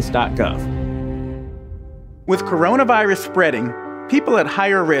coronavirus.gov. With coronavirus spreading, people at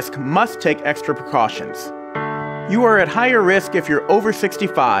higher risk must take extra precautions. You are at higher risk if you're over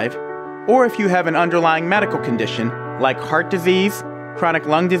 65, or if you have an underlying medical condition like heart disease, chronic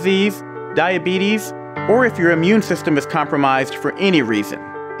lung disease, diabetes, or if your immune system is compromised for any reason.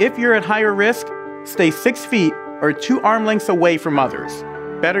 If you're at higher risk, stay 6 feet or 2 arm lengths away from others.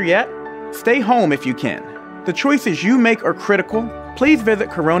 Better yet, stay home if you can. The choices you make are critical. Please visit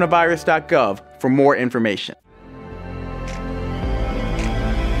coronavirus.gov for more information.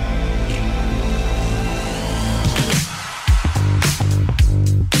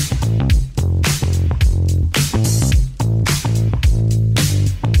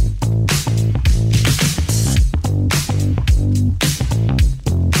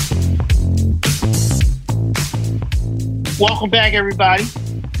 Welcome back, everybody.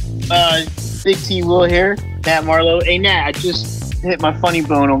 Big T Will here, Nat Marlowe. Hey, Nat, I just hit my funny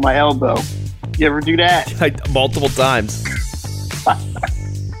bone on my elbow. You ever do that? Multiple times.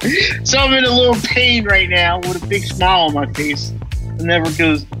 So I'm in a little pain right now with a big smile on my face. It never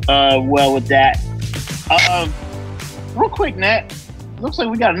goes well with that. Real quick, Nat. Looks like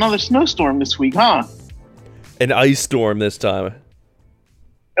we got another snowstorm this week, huh? An ice storm this time.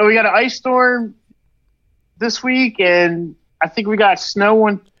 Oh, we got an ice storm this week, and I think we got snow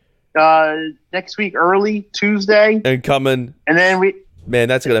on next week, early Tuesday. And coming. And then Man,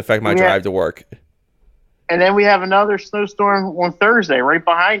 that's going to affect my drive to work. And then we have another snowstorm on Thursday right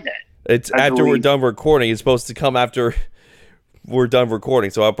behind that. It's after we're done recording. It's supposed to come after we're done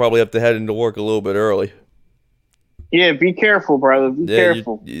recording, so I'll probably have to head into work a little bit early. Yeah, be careful, brother. Be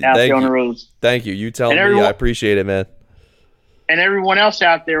careful out there on the roads. Thank you. You telling me. I appreciate it, man. And everyone else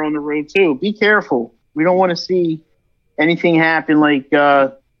out there on the road, too. Be careful. We don't want to see anything happen like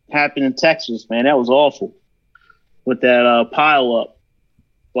happened in Texas, man. That was awful with that pile up.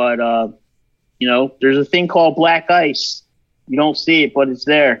 But, there's a thing called black ice. You don't see it, but it's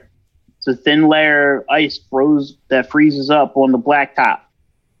there. It's a thin layer of ice that freezes up on the blacktop.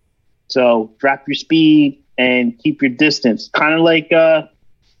 So drop your speed and keep your distance. Kind of like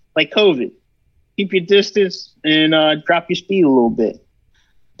COVID. Keep your distance and drop your speed a little bit.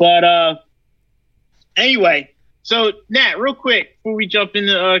 But anyway, so Nat, real quick before we jump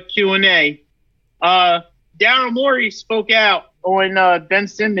into Q&A, Daryl Morey spoke out on Ben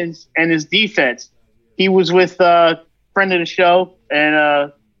Simmons and his defense. He was with a friend of the show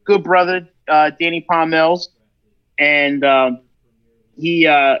and good brother, Danny Palmels, and he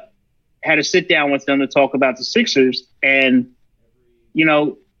had a sit down with them to talk about the Sixers. And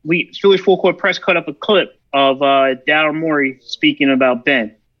Philly Full Court Press cut up a clip of Daryl Morey speaking about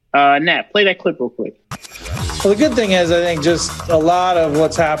Ben. Nat, play that clip real quick. Well, the good thing is, I think just a lot of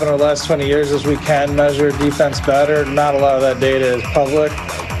what's happened over the last 20 years is we can measure defense better. Not a lot of that data is public,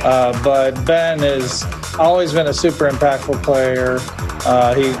 but Ben has always been a super impactful player.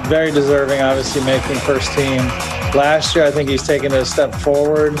 He's very deserving, obviously, making first team. Last year, I think he's taken a step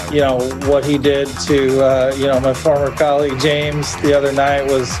forward. What he did to, my former colleague James the other night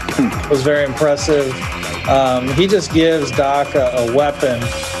was very impressive. He just gives Doc a weapon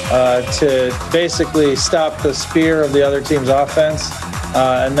to basically stop the spear of the other team's offense.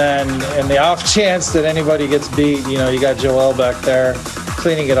 And then in the off chance that anybody gets beat, you got Joel back there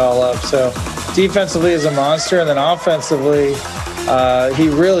cleaning it all up. So defensively is a monster. And then offensively, he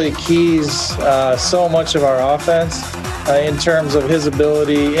really keys so much of our offense in terms of his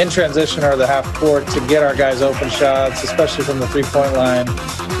ability in transition or the half court to get our guys open shots, especially from the three-point line.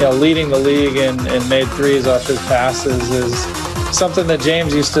 Leading the league in made threes off his passes is something that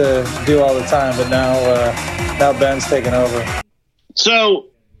James used to do all the time, but now Ben's taking over. So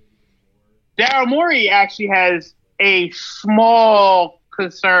Daryl Morey actually has a small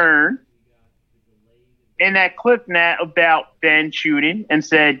concern in that clip, Nat, about Ben shooting, and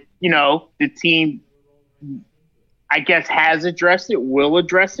said, the team, I guess, has addressed it, will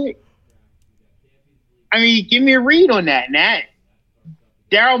address it. I mean, give me a read on that, Nat.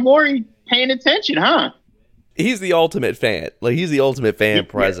 Daryl Morey paying attention, huh? He's the ultimate fan. He's the ultimate fan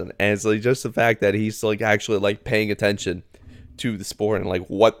present. And it's just the fact that he's actually paying attention to the sport and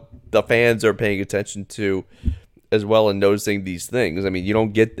what the fans are paying attention to as well, and noticing these things. I mean,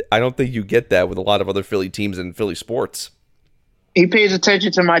 I don't think you get that with a lot of other Philly teams and Philly sports. He pays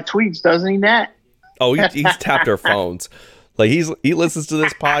attention to my tweets, doesn't he, Nat? Oh, he's tapped our phones. He listens to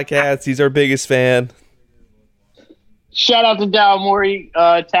this podcast. He's our biggest fan. Shout out to Daryl Morey,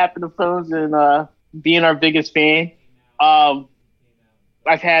 tapping the phones and being our biggest fan. I've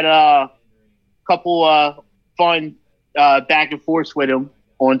had a couple fun back and forths with him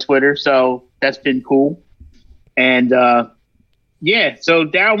on Twitter, so that's been cool. And so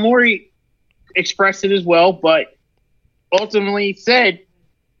Daryl Morey expressed it as well, but ultimately said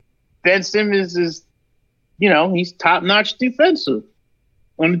Ben Simmons is, he's top-notch defensive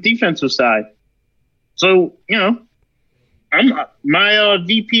on the defensive side. So, my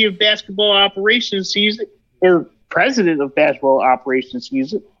VP of basketball operations sees it, or president of basketball operations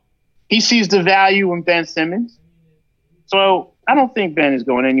sees it. He sees the value in Ben Simmons. So I don't think Ben is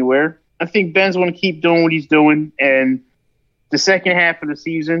going anywhere. I think Ben's going to keep doing what he's doing, and the second half of the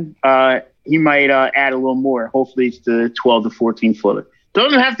season, he might add a little more. Hopefully it's the 12 to 14 footer.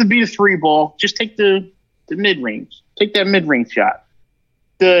 Doesn't have to be the three ball. Just take the mid-range. Take that mid-range shot.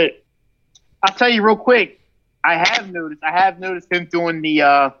 I'll tell you real quick, I have noticed him doing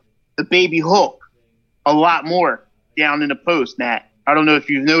the baby hook a lot more down in the post, Nat. I don't know if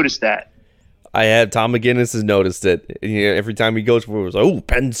you've noticed that. I have. Tom McGinnis has noticed it. Every time he goes for it, it's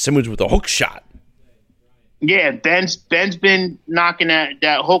Ben Simmons with a hook shot. Yeah, Ben's been knocking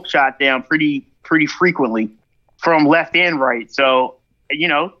that hook shot down pretty frequently from left and right. So,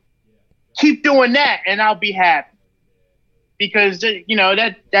 keep doing that and I'll be happy. Because,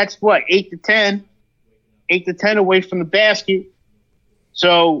 that's what, 8 to 10 away from the basket.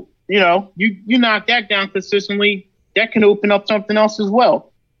 So, you knock that down consistently, that can open up something else as well.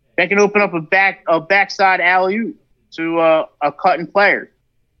 That can open up a backside alley-oop to a cutting player.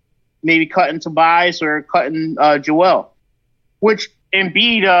 Maybe cutting Tobias or cutting Joel. Which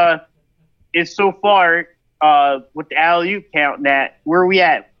Embiid is so far with the alley-oop count, Nat. Where are we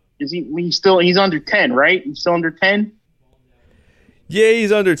at? Is he's under 10, right? He's still under 10? Yeah,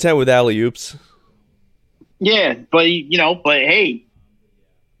 he's under 10 with alley-oops. Yeah, but hey,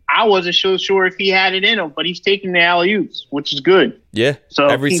 I wasn't so sure if he had it in him, but he's taking the alley-oops, which is good. Yeah, so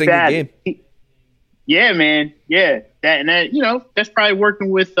every single game. Yeah, man. Yeah, that's probably working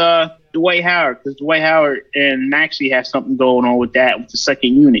with Dwight Howard, because Dwight Howard and Maxey have something going on with that, with the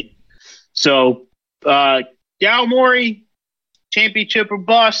second unit. So, Daryl Morey, championship or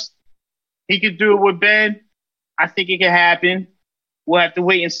bust. He could do it with Ben. I think it can happen. We'll have to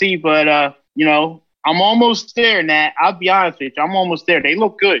wait and see, but I'm almost there, Nat. I'll be honest with you. I'm almost there. They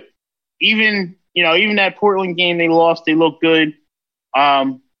look good. Even that Portland game they lost, they look good.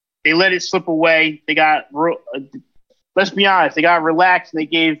 They let it slip away. They got, let's be honest, they got relaxed and they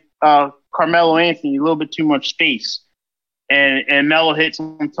gave Carmelo Anthony a little bit too much space. And Melo hit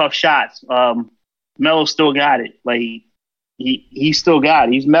some tough shots. Melo still got it. Like he still got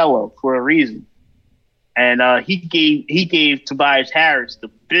it. He's Melo for a reason. And he gave Tobias Harris the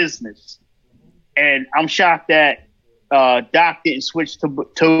business. And I'm shocked that Doc didn't switch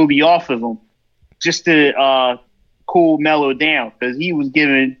Toby off of him just to cool Melo down, because he was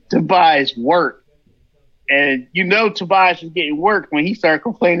giving Tobias work. And Tobias was getting work when he started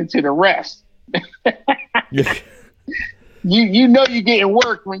complaining to the rest. You're getting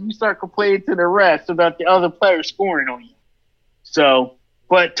work when you start complaining to the rest about the other players scoring on you. So,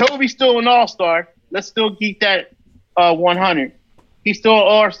 but Toby's still an all-star. Let's still keep that 100. He's still an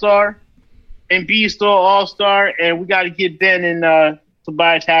all-star, and B is still an all-star, and we got to get Ben and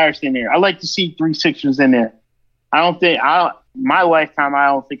Tobias Harris in there. I like to see 3 Sixers in there. My lifetime, I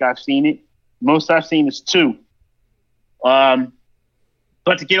don't think I've seen it. Most I've seen is 2. But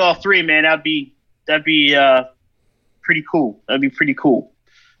to get all 3, man, that'd be pretty cool. That'd be pretty cool.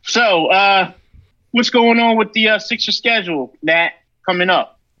 So, what's going on with the Sixers schedule, Nat, coming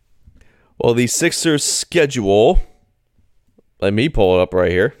up? Well, the Sixers schedule, let me pull it up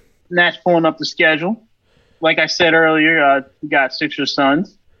right here. Nat's pulling up the schedule. Like I said earlier, we got Sixers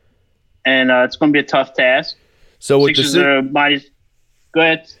Suns, and it's going to be a tough task. So with Sixers go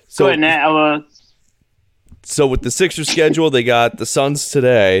ahead. Go ahead, Nat. So with the Sixers schedule, they got the Suns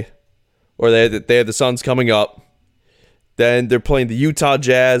today, or they have the Suns coming up. Then they're playing the Utah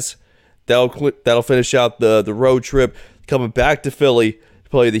Jazz. That'll finish out the road trip. Coming back to Philly,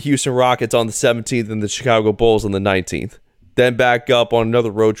 play the Houston Rockets on the 17th and the Chicago Bulls on the 19th. Then back up on another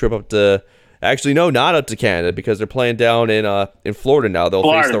road trip up to, actually no, not up to Canada, because they're playing down in Florida now. They'll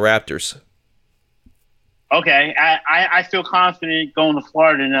face the Raptors. Okay, I feel confident going to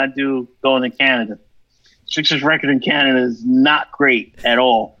Florida than I do going to Canada. Sixers record in Canada is not great at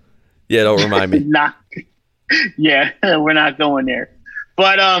all. Yeah, don't remind me. Yeah, we're not going there.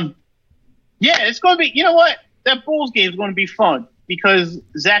 But yeah, it's going to be. You know what? That Bulls game is going to be fun because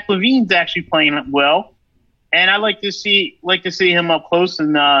Zach LaVine's actually playing well, and I like to see him up close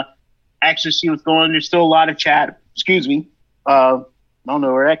and actually see what's going on. There's still a lot of chatter. Excuse me. I don't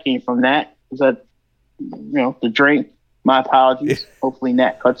know where that came from. That was that. The drink. My apologies. Hopefully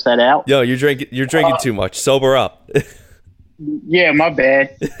Nat cuts that out. Yo, you're drinking too much. Sober up. Yeah, my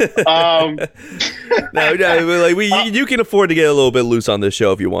bad. You can afford to get a little bit loose on this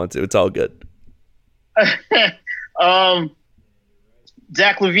show if you want to. It's all good.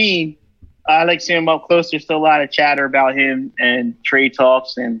 Zach LaVine, I like seeing him up close. There's still a lot of chatter about him and trade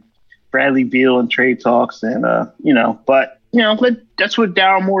talks and Bradley Beal and trade talks and but that's what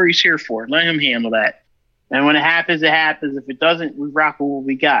Daryl Morey's here for. Let him handle that. And when it happens, it happens. If it doesn't, we rock with what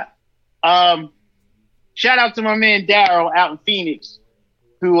we got. Shout out to my man Daryl out in Phoenix,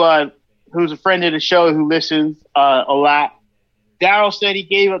 who's a friend of the show, who listens a lot. Daryl said he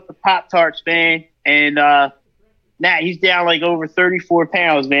gave up the Pop-Tarts, man, and Nat, he's down like over 34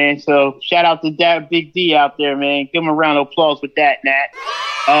 pounds, man. So shout out to that Big D out there, man. Give him a round of applause with that, Nat.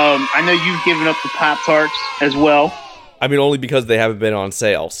 I know you've given up the Pop-Tarts as well. I mean, only because they haven't been on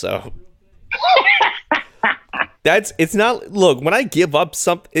sale, so. It's not, look, when I give up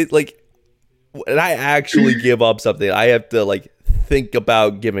something, when I actually give up something, I have to, think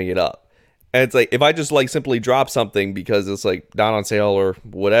about giving it up. And it's if I just, simply drop something because it's, not on sale or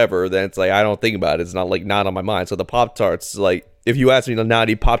whatever, then it's I don't think about it. It's not, not on my mind. So the Pop-Tarts, if you ask me to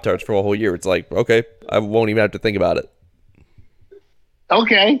not eat Pop-Tarts for a whole year, it's okay, I won't even have to think about it.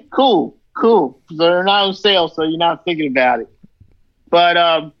 Okay, cool. So they're not on sale, so you're not thinking about it.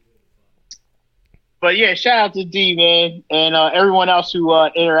 But yeah, shout out to D, man, and everyone else who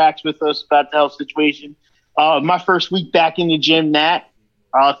interacts with us about the health situation. My first week back in the gym, Nat,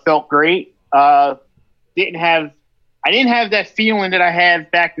 felt great. I didn't have that feeling that I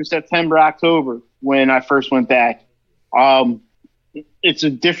had back in September, October. when I first went back. It's a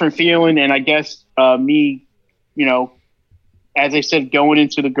different feeling, and I guess me, as I said, going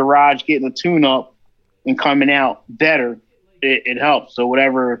into the garage, getting the tune-up, and coming out better, it helps. So what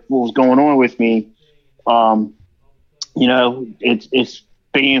was going on with me, it's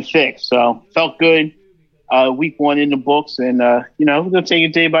being fixed. So felt good. Week 1 in the books, and we're gonna take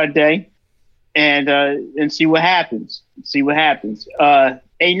it day by day, and see what happens.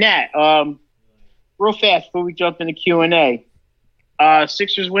 Hey Nat, real fast before we jump into Q&A,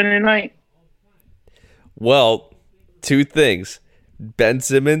 Sixers winning tonight? Well, 2 things. Ben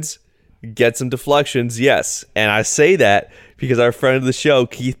Simmons gets some deflections, yes, and I say that because our friend of the show,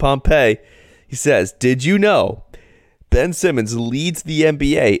 Keith Pompey, he says, "Did you know?" Ben Simmons leads the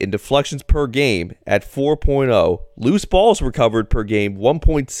NBA in deflections per game at 4.0, loose balls recovered per game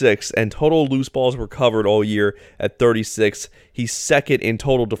 1.6, and total loose balls recovered all year at 36. He's second in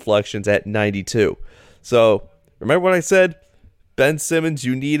total deflections at 92. So, remember what I said? Ben Simmons,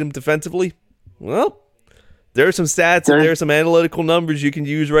 you need him defensively? Well, there are some stats and there are some analytical numbers you can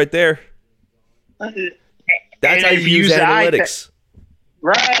use right there. That's how you use analytics.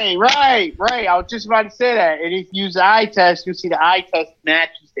 Right. I was just about to say that. And if you use the eye test, you'll see the eye test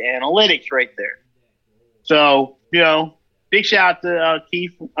matches the analytics right there. So, big shout out to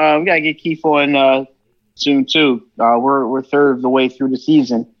Keith. We got to get Keith on soon, too. We're third of the way through the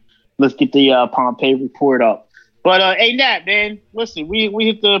season. Let's get the Pompey report up. But, hey, Nat, man, listen, we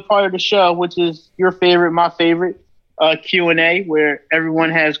hit the part of the show, which is your favorite, my favorite, Q&A, where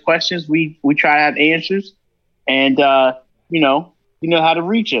everyone has questions. We try to have answers. And, you know how to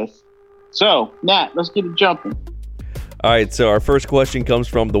reach us. So, Nat, let's get it jumping. All right, so our first question comes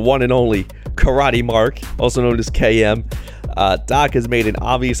from the one and only Karate Mark, also known as KM. Doc has made an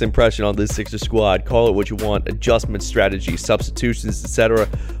obvious impression on this Sixers squad. Call it what you want, adjustment strategy, substitutions, etc.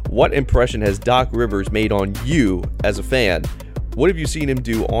 What impression has Doc Rivers made on you as a fan? What have you seen him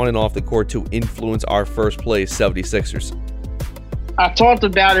do on and off the court to influence our first place 76ers? I talked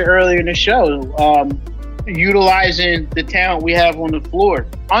about it earlier in the show. Utilizing the talent we have on the floor,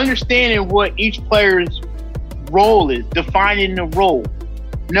 understanding what each player's role is, defining the role,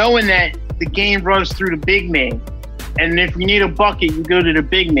 knowing that the game runs through the big man, and if you need a bucket, you go to the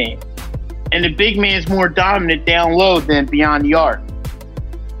big man, and the big man's more dominant down low than beyond the arc,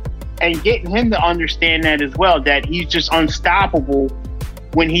 and getting him to understand that as well, that he's just unstoppable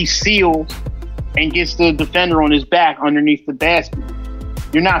when he seals and gets the defender on his back underneath the basket.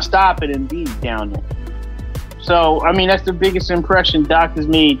 You're not stopping Embiid down there. So, I mean, that's the biggest impression Doc has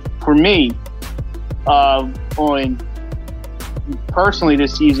made for me on personally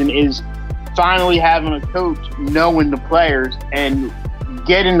this season, is finally having a coach knowing the players and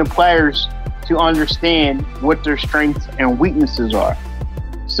getting the players to understand what their strengths and weaknesses are.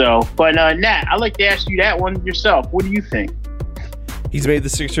 So, but Nat, I'd like to ask you that one yourself. What do you think? He's made the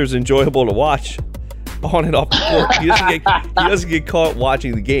Sixers enjoyable to watch on and off the court. He doesn't get caught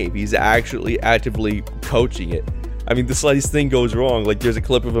watching the game. He's actually actively coaching it. I mean, the slightest thing goes wrong. Like, there's a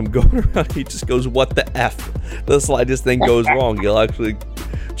clip of him going around. He just goes, "What the F?" The slightest thing goes wrong, he'll actually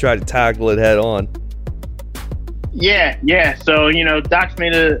try to tackle it head on. Yeah. So, Doc's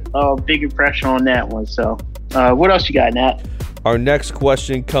made a big impression on that one. So, what else you got, Nat? Our next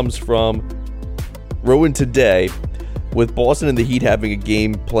question comes from Rowan Today. With Boston and the Heat having a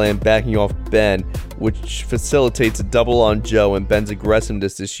game plan backing off Ben, which facilitates a double on Joe and Ben's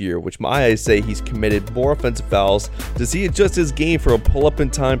aggressiveness this year, which my eyes say he's committed more offensive fouls. Does he adjust his game for a pull-up in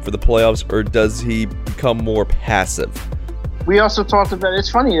time for the playoffs, or does he become more passive? We also talked about, it's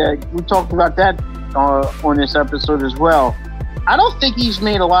funny that we talked about that on this episode as well. I don't think he's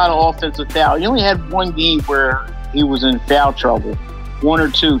made a lot of offensive fouls. He only had one game where he was in foul trouble, 1 or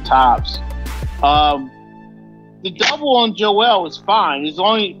 2 tops. The double on Joel is fine. It's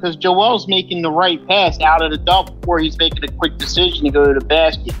only because Joel's making the right pass out of the double before he's making a quick decision to go to the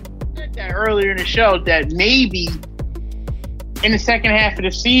basket. I said that earlier in the show that maybe in the second half of the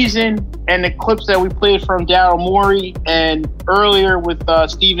season, and the clips that we played from Daryl Morey and earlier with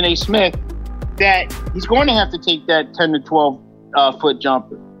Stephen A. Smith, that he's going to have to take that 10 to 12 foot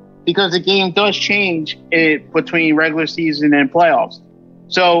jumper, because the game does change between regular season and playoffs.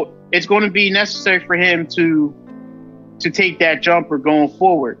 So it's going to be necessary for him to take that jumper going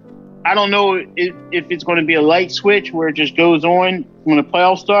forward. I don't know if it's going to be a light switch where it just goes on when the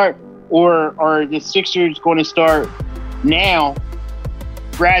playoffs start, or are the Sixers going to start now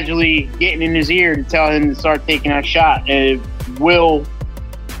gradually getting in his ear to tell him to start taking that shot? And will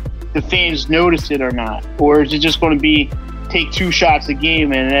the fans notice it or not? Or is it just going to be take 2 shots a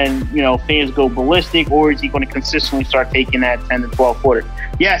game and then, fans go ballistic, or is he going to consistently start taking that 10 to 12 footer?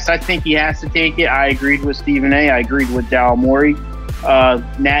 Yes, I think he has to take it. I agreed with Stephen A. I agreed with Daryl Morey.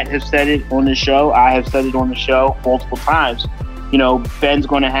 Nat has said it on the show. I have said it on the show multiple times. Ben's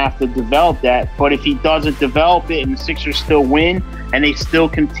going to have to develop that. But if he doesn't develop it and the Sixers still win and they still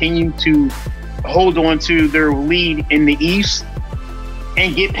continue to hold on to their lead in the East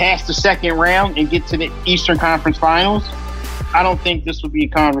and get past the second round and get to the Eastern Conference Finals, I don't think this would be a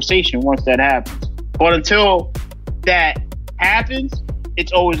conversation once that happens. But until that happens,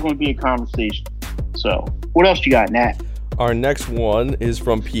 it's always going to be a conversation. So what else you got, Nat? Our next one is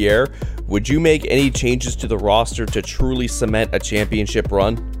from Pierre. Would you make any changes to the roster to truly cement a championship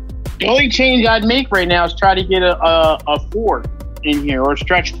run? The only change I'd make right now is try to get a 4 in here, or a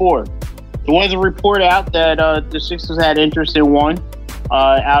stretch 4. There was a report out that the Sixers had interest in one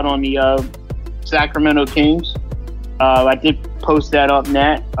out on the Sacramento Kings. I did post that up,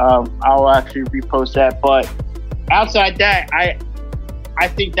 Nat. I'll actually repost that. But outside that, I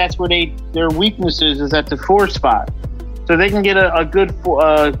think that's where their weaknesses is at the 4 spot. So they can get a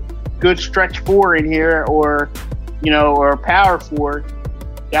good stretch 4 in here, or a power 4.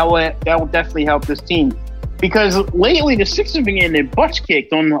 That will definitely help this team. Because lately the Sixers have been getting their butts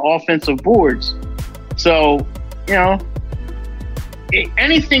kicked on the offensive boards. So,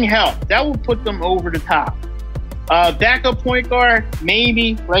 anything helps. That will put them over the top. Backup point guard,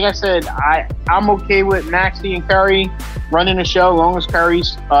 maybe. Like I said, I'm okay with Maxey and Curry running the show as long as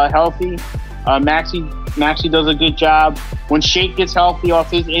Curry's healthy. Maxey does a good job. When Shake gets healthy off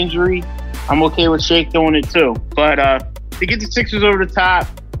his injury, I'm okay with Shake doing it too. But to get the Sixers over the top,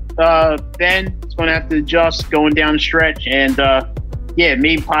 Ben is going to have to adjust going down the stretch, and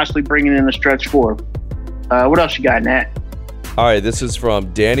maybe possibly bringing in a stretch 4. What else you got, Nat? All right, this is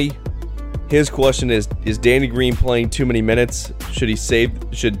from Danny. His question is Danny Green playing too many minutes?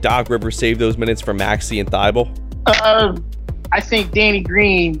 Should Doc Rivers save those minutes for Maxey and Thibault? I think Danny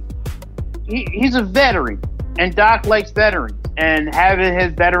Green, he's a veteran, and Doc likes veterans, and having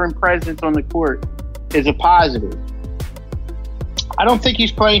his veteran presence on the court is a positive. I don't think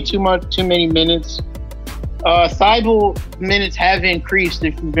he's playing too many minutes. Thibault minutes have increased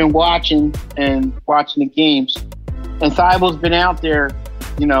if you've been watching the games, and Thibault's been out there,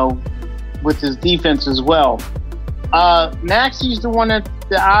 with his defense as well. Maxey's the one that's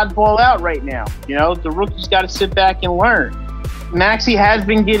the oddball out right now. The rookie's got to sit back and learn. Maxey has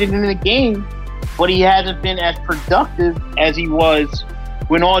been getting in the game, but he hasn't been as productive as he was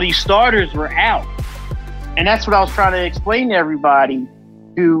when all these starters were out. And that's what I was trying to explain to everybody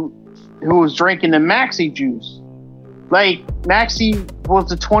who was drinking the Maxey juice. Like, Maxey was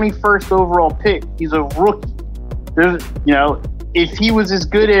the 21st overall pick. He's a rookie. If he was as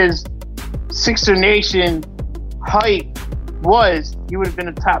good as Sixer Nation hype was, he would have been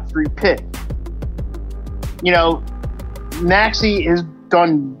a top 3 pick. Maxey has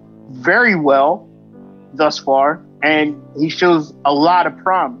done very well thus far, and he shows a lot of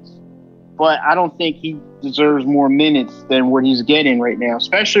promise. But I don't think he deserves more minutes than what he's getting right now,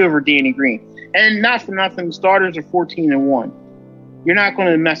 especially over Danny Green. And not for nothing, the starters are 14-1. You're not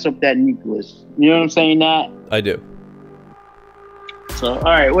going to mess up that nucleus. You know what I'm saying, Nat? I do. So, all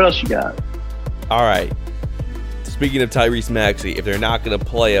right, what else you got? All right. Speaking of Tyrese Maxey, if they're not going to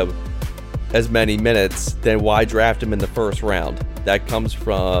play him as many minutes, then why draft him in the first round? That comes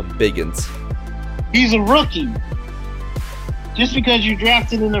from Biggins. He's a rookie. Just because you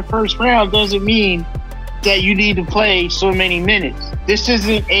drafted in the first round doesn't mean that you need to play so many minutes. This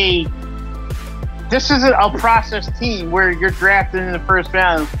isn't a process team where you're drafted in the first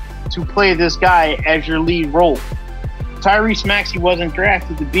round to play this guy as your lead role. Tyrese Maxey wasn't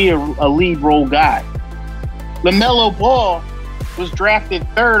drafted to be a lead role guy. LaMelo Ball was drafted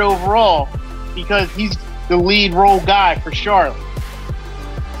 3rd overall because he's the lead role guy for Charlotte.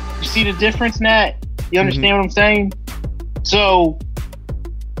 You see the difference, Nat? You understand what I'm saying? So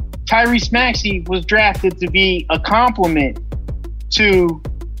Tyrese Maxey was drafted to be a complement to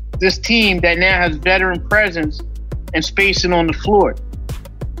this team that now has veteran presence and spacing on the floor.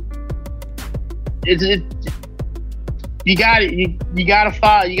 You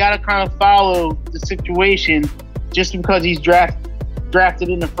gotta kind of follow the situation. Just because he's drafted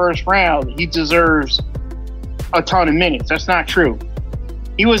in the first round, he deserves a ton of minutes. That's not true.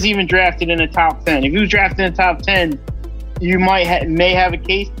 He wasn't even drafted in the top 10. If he was drafted in the top 10, you may have a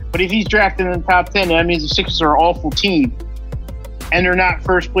case. But if he's drafted in the top 10, that means the Sixers are an awful team, and they're not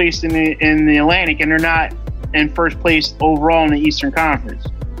first place in the Atlantic, and they're not in first place overall in the Eastern Conference.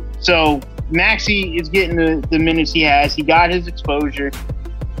 So Maxey is getting the minutes he has. He got his exposure.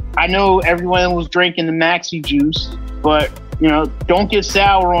 I know everyone was drinking the Maxi juice, but, don't get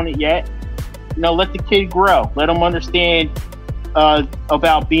sour on it yet. Let the kid grow. Let him understand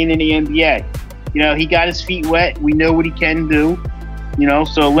about being in the NBA. He got his feet wet. We know what he can do.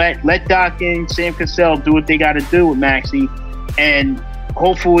 So let Doc and Sam Cassell do what they got to do with Maxi. And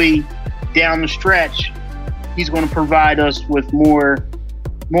hopefully down the stretch, he's going to provide us with more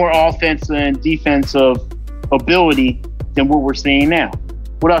offensive and defensive ability than what we're seeing now.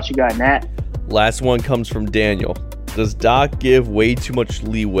 What else you got, Nat? Last one comes from Daniel. Does Doc give way too much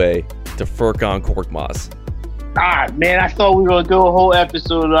leeway to Furkan Korkmaz? Man, I thought we were going to go a whole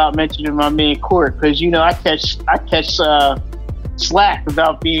episode without mentioning my man Kork, because, I catch slack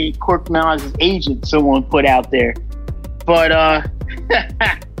about being Korkmaz's agent, someone put out there. But,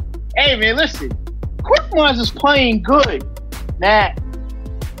 hey, man, listen. Korkmaz is playing good, Nat.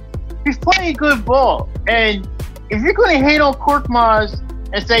 He's playing good ball. And if you're going to hate on Korkmaz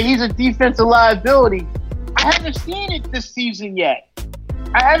and say he's a defensive liability, I haven't seen it this season yet.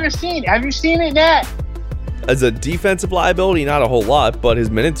 I haven't seen it. Have you seen it, Nat? As a defensive liability, not a whole lot, but his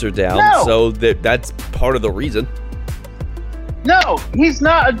minutes are down, so that's part of the reason. No, he's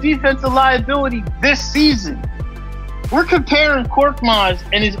not a defensive liability this season. We're comparing Korkmaz,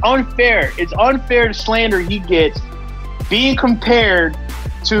 and it's unfair. It's unfair to slander he gets being compared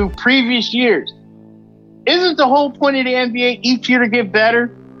to previous years. Isn't the whole point of the NBA each year to get better?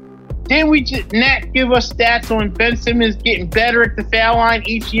 Didn't we Nat give us stats on Ben Simmons getting better at the foul line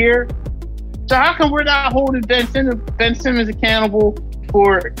each year? So how come we're not holding Ben Simmons accountable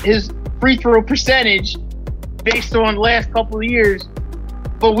for his free throw percentage based on the last couple of years,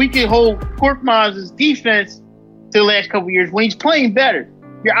 but we can hold Korkmaz's defense to the last couple of years when he's playing better?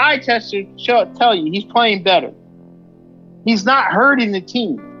 Your eye test should tell you he's playing better. He's not hurting the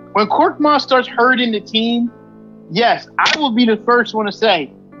team. When Korkmaz starts hurting the team, yes, I will be the first one to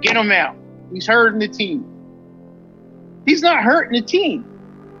say, get him out. He's hurting the team. He's not hurting the team.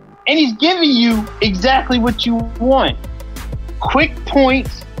 And he's giving you exactly what you want. Quick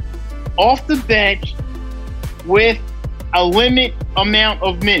points off the bench with a limit amount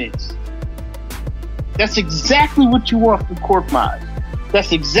of minutes. That's exactly what you want from Korkmaz.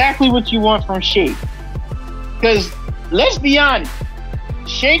 That's exactly what you want from Shake. Because let's be honest,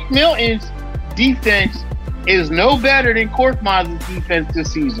 Shake Milton's defense is no better than Korkmaz's defense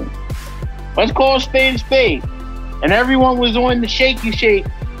this season. Let's call a spade. And everyone was on the shaky shake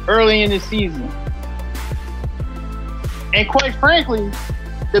early in the season. And quite frankly,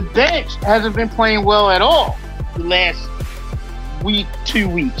 the bench hasn't been playing well at all the last week, 2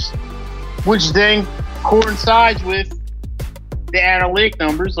 weeks, which then coincides with the analytic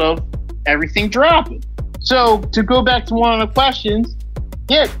numbers of everything dropping. So to go back to one of the questions,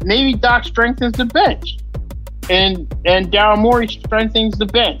 yeah, maybe Doc strengthens the bench, and Daryl Morey strengthens the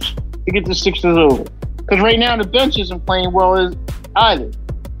bench to get the Sixers over. Because right now the bench isn't playing well either.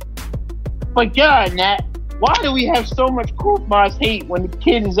 But God, Nat, why do we have so much Korkmaz hate when the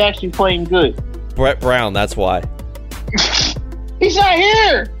kid is actually playing good? Brett Brown, that's why. He's not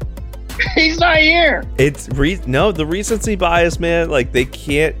here. He's not here. It's the recency bias, man. Like they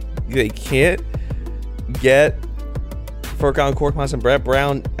can't get Furkan Korkmaz and Brett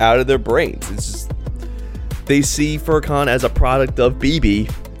Brown out of their brains. It's just they see Furkan as a product of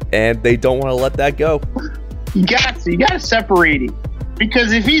BB, and they don't want to let that go. You got to separate it,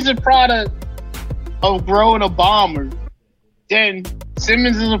 because if he's a product of growing a bomber, then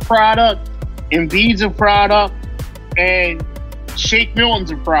Simmons is a product, Embiid's a product, and Shake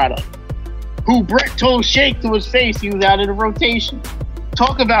Milton's a product. Who Brett told Shake to his face he was out of the rotation.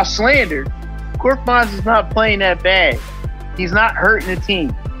 Talk about slander. Korkmaz is not playing that bad. He's not hurting the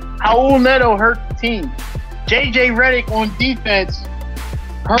team. Raul Neto hurt the team. JJ Redick on defense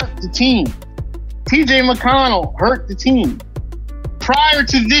hurt the team. TJ McConnell hurt the team. Prior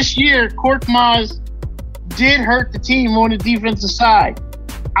to this year, Korkmaz did hurt the team on the defensive side.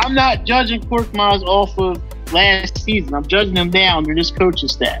 I'm not judging Korkmaz off of last season. I'm judging him now under this coaching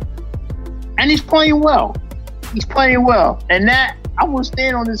staff. And he's playing well. He's playing well. And that, I will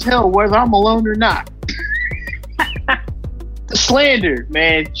stand on this hill whether I'm alone or not. The slander,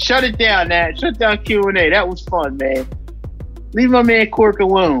 man. Shut it down, Nat. Shut down Q&A. That was fun, man. Leave my man Kork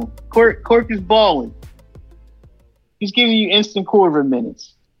alone. Kork is balling. He's giving you instant Corver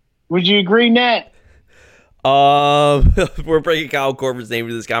minutes. Would you agree, Nat? We're bringing Kyle Korver's name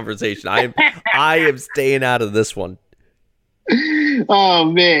into this conversation. I am staying out of this one. Oh,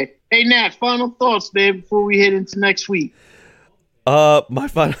 man. Hey, Nat, final thoughts, man, before we head into next week. My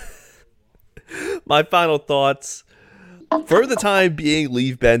final thoughts. For the time being,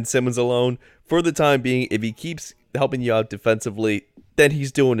 leave Ben Simmons alone. For the time being, if he keeps helping you out defensively, then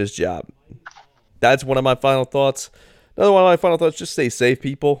he's doing his job. That's one of my final thoughts. Another one of my final thoughts: just stay safe,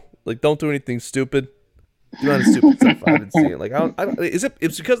 people. Like, don't do anything stupid. Do not stupid stuff I've been seeing. Like,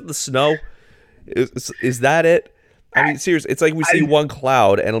 it's because of the snow? Is that it? I mean, seriously, it's like we see one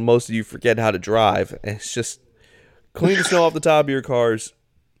cloud and most of you forget how to drive. And it's just clean the snow off the top of your cars.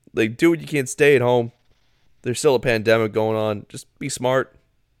 Like, do what you can. Stay at home. There's still a pandemic going on. Just be smart,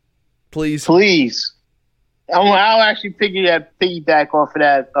 please. Please. I'll actually piggyback off of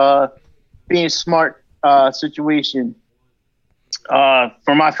that being smart situation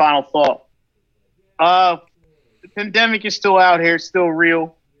for my final thought. The pandemic is still out here. It's still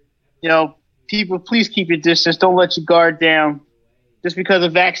real. You know, people, please keep your distance. Don't let your guard down. Just because a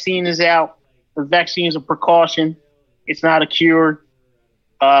vaccine is out, the vaccine is a precaution. It's not a cure.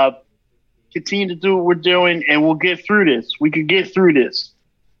 Continue to do what we're doing, and we'll get through this. We could get through this.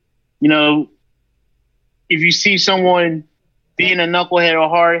 You know, if you see someone being a knucklehead or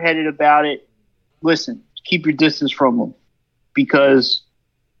hard-headed about it, listen, keep your distance from them, because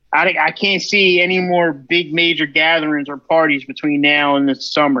I can't see any more big major gatherings or parties between now and the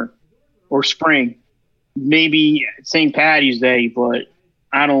summer or spring. Maybe St. Patty's Day, but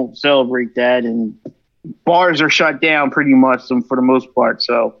I don't celebrate that. And bars are shut down pretty much for the most part.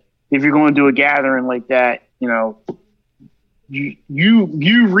 So if you're going to do a gathering like that, you know,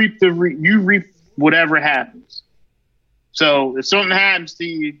 you reap whatever happens. So if something happens to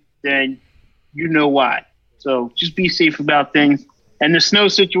you, then you know why. So just be safe about things. And the snow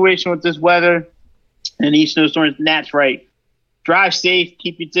situation with this weather and these snowstorms, Nat's right. Drive safe,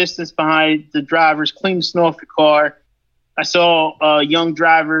 keep your distance behind the drivers, clean the snow off your car. I saw a young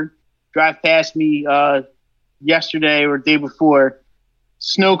driver drive past me yesterday or the day before.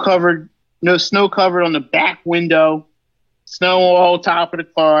 Snow covered on the back window, snow all top of the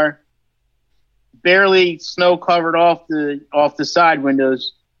car, barely snow covered off the side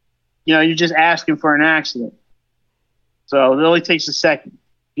windows. You know, you're just asking for an accident. So it only takes a second.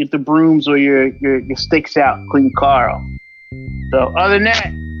 Get the brooms or your sticks out, clean the car off. So other than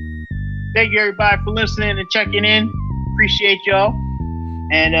that, thank you everybody for listening and checking in. Appreciate y'all.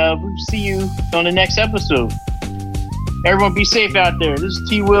 And we'll see you on the next episode. Everyone be safe out there. This is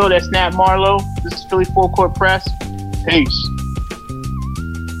T. Will. That's Nat Marlowe. This is Philly Full Court Press. Peace.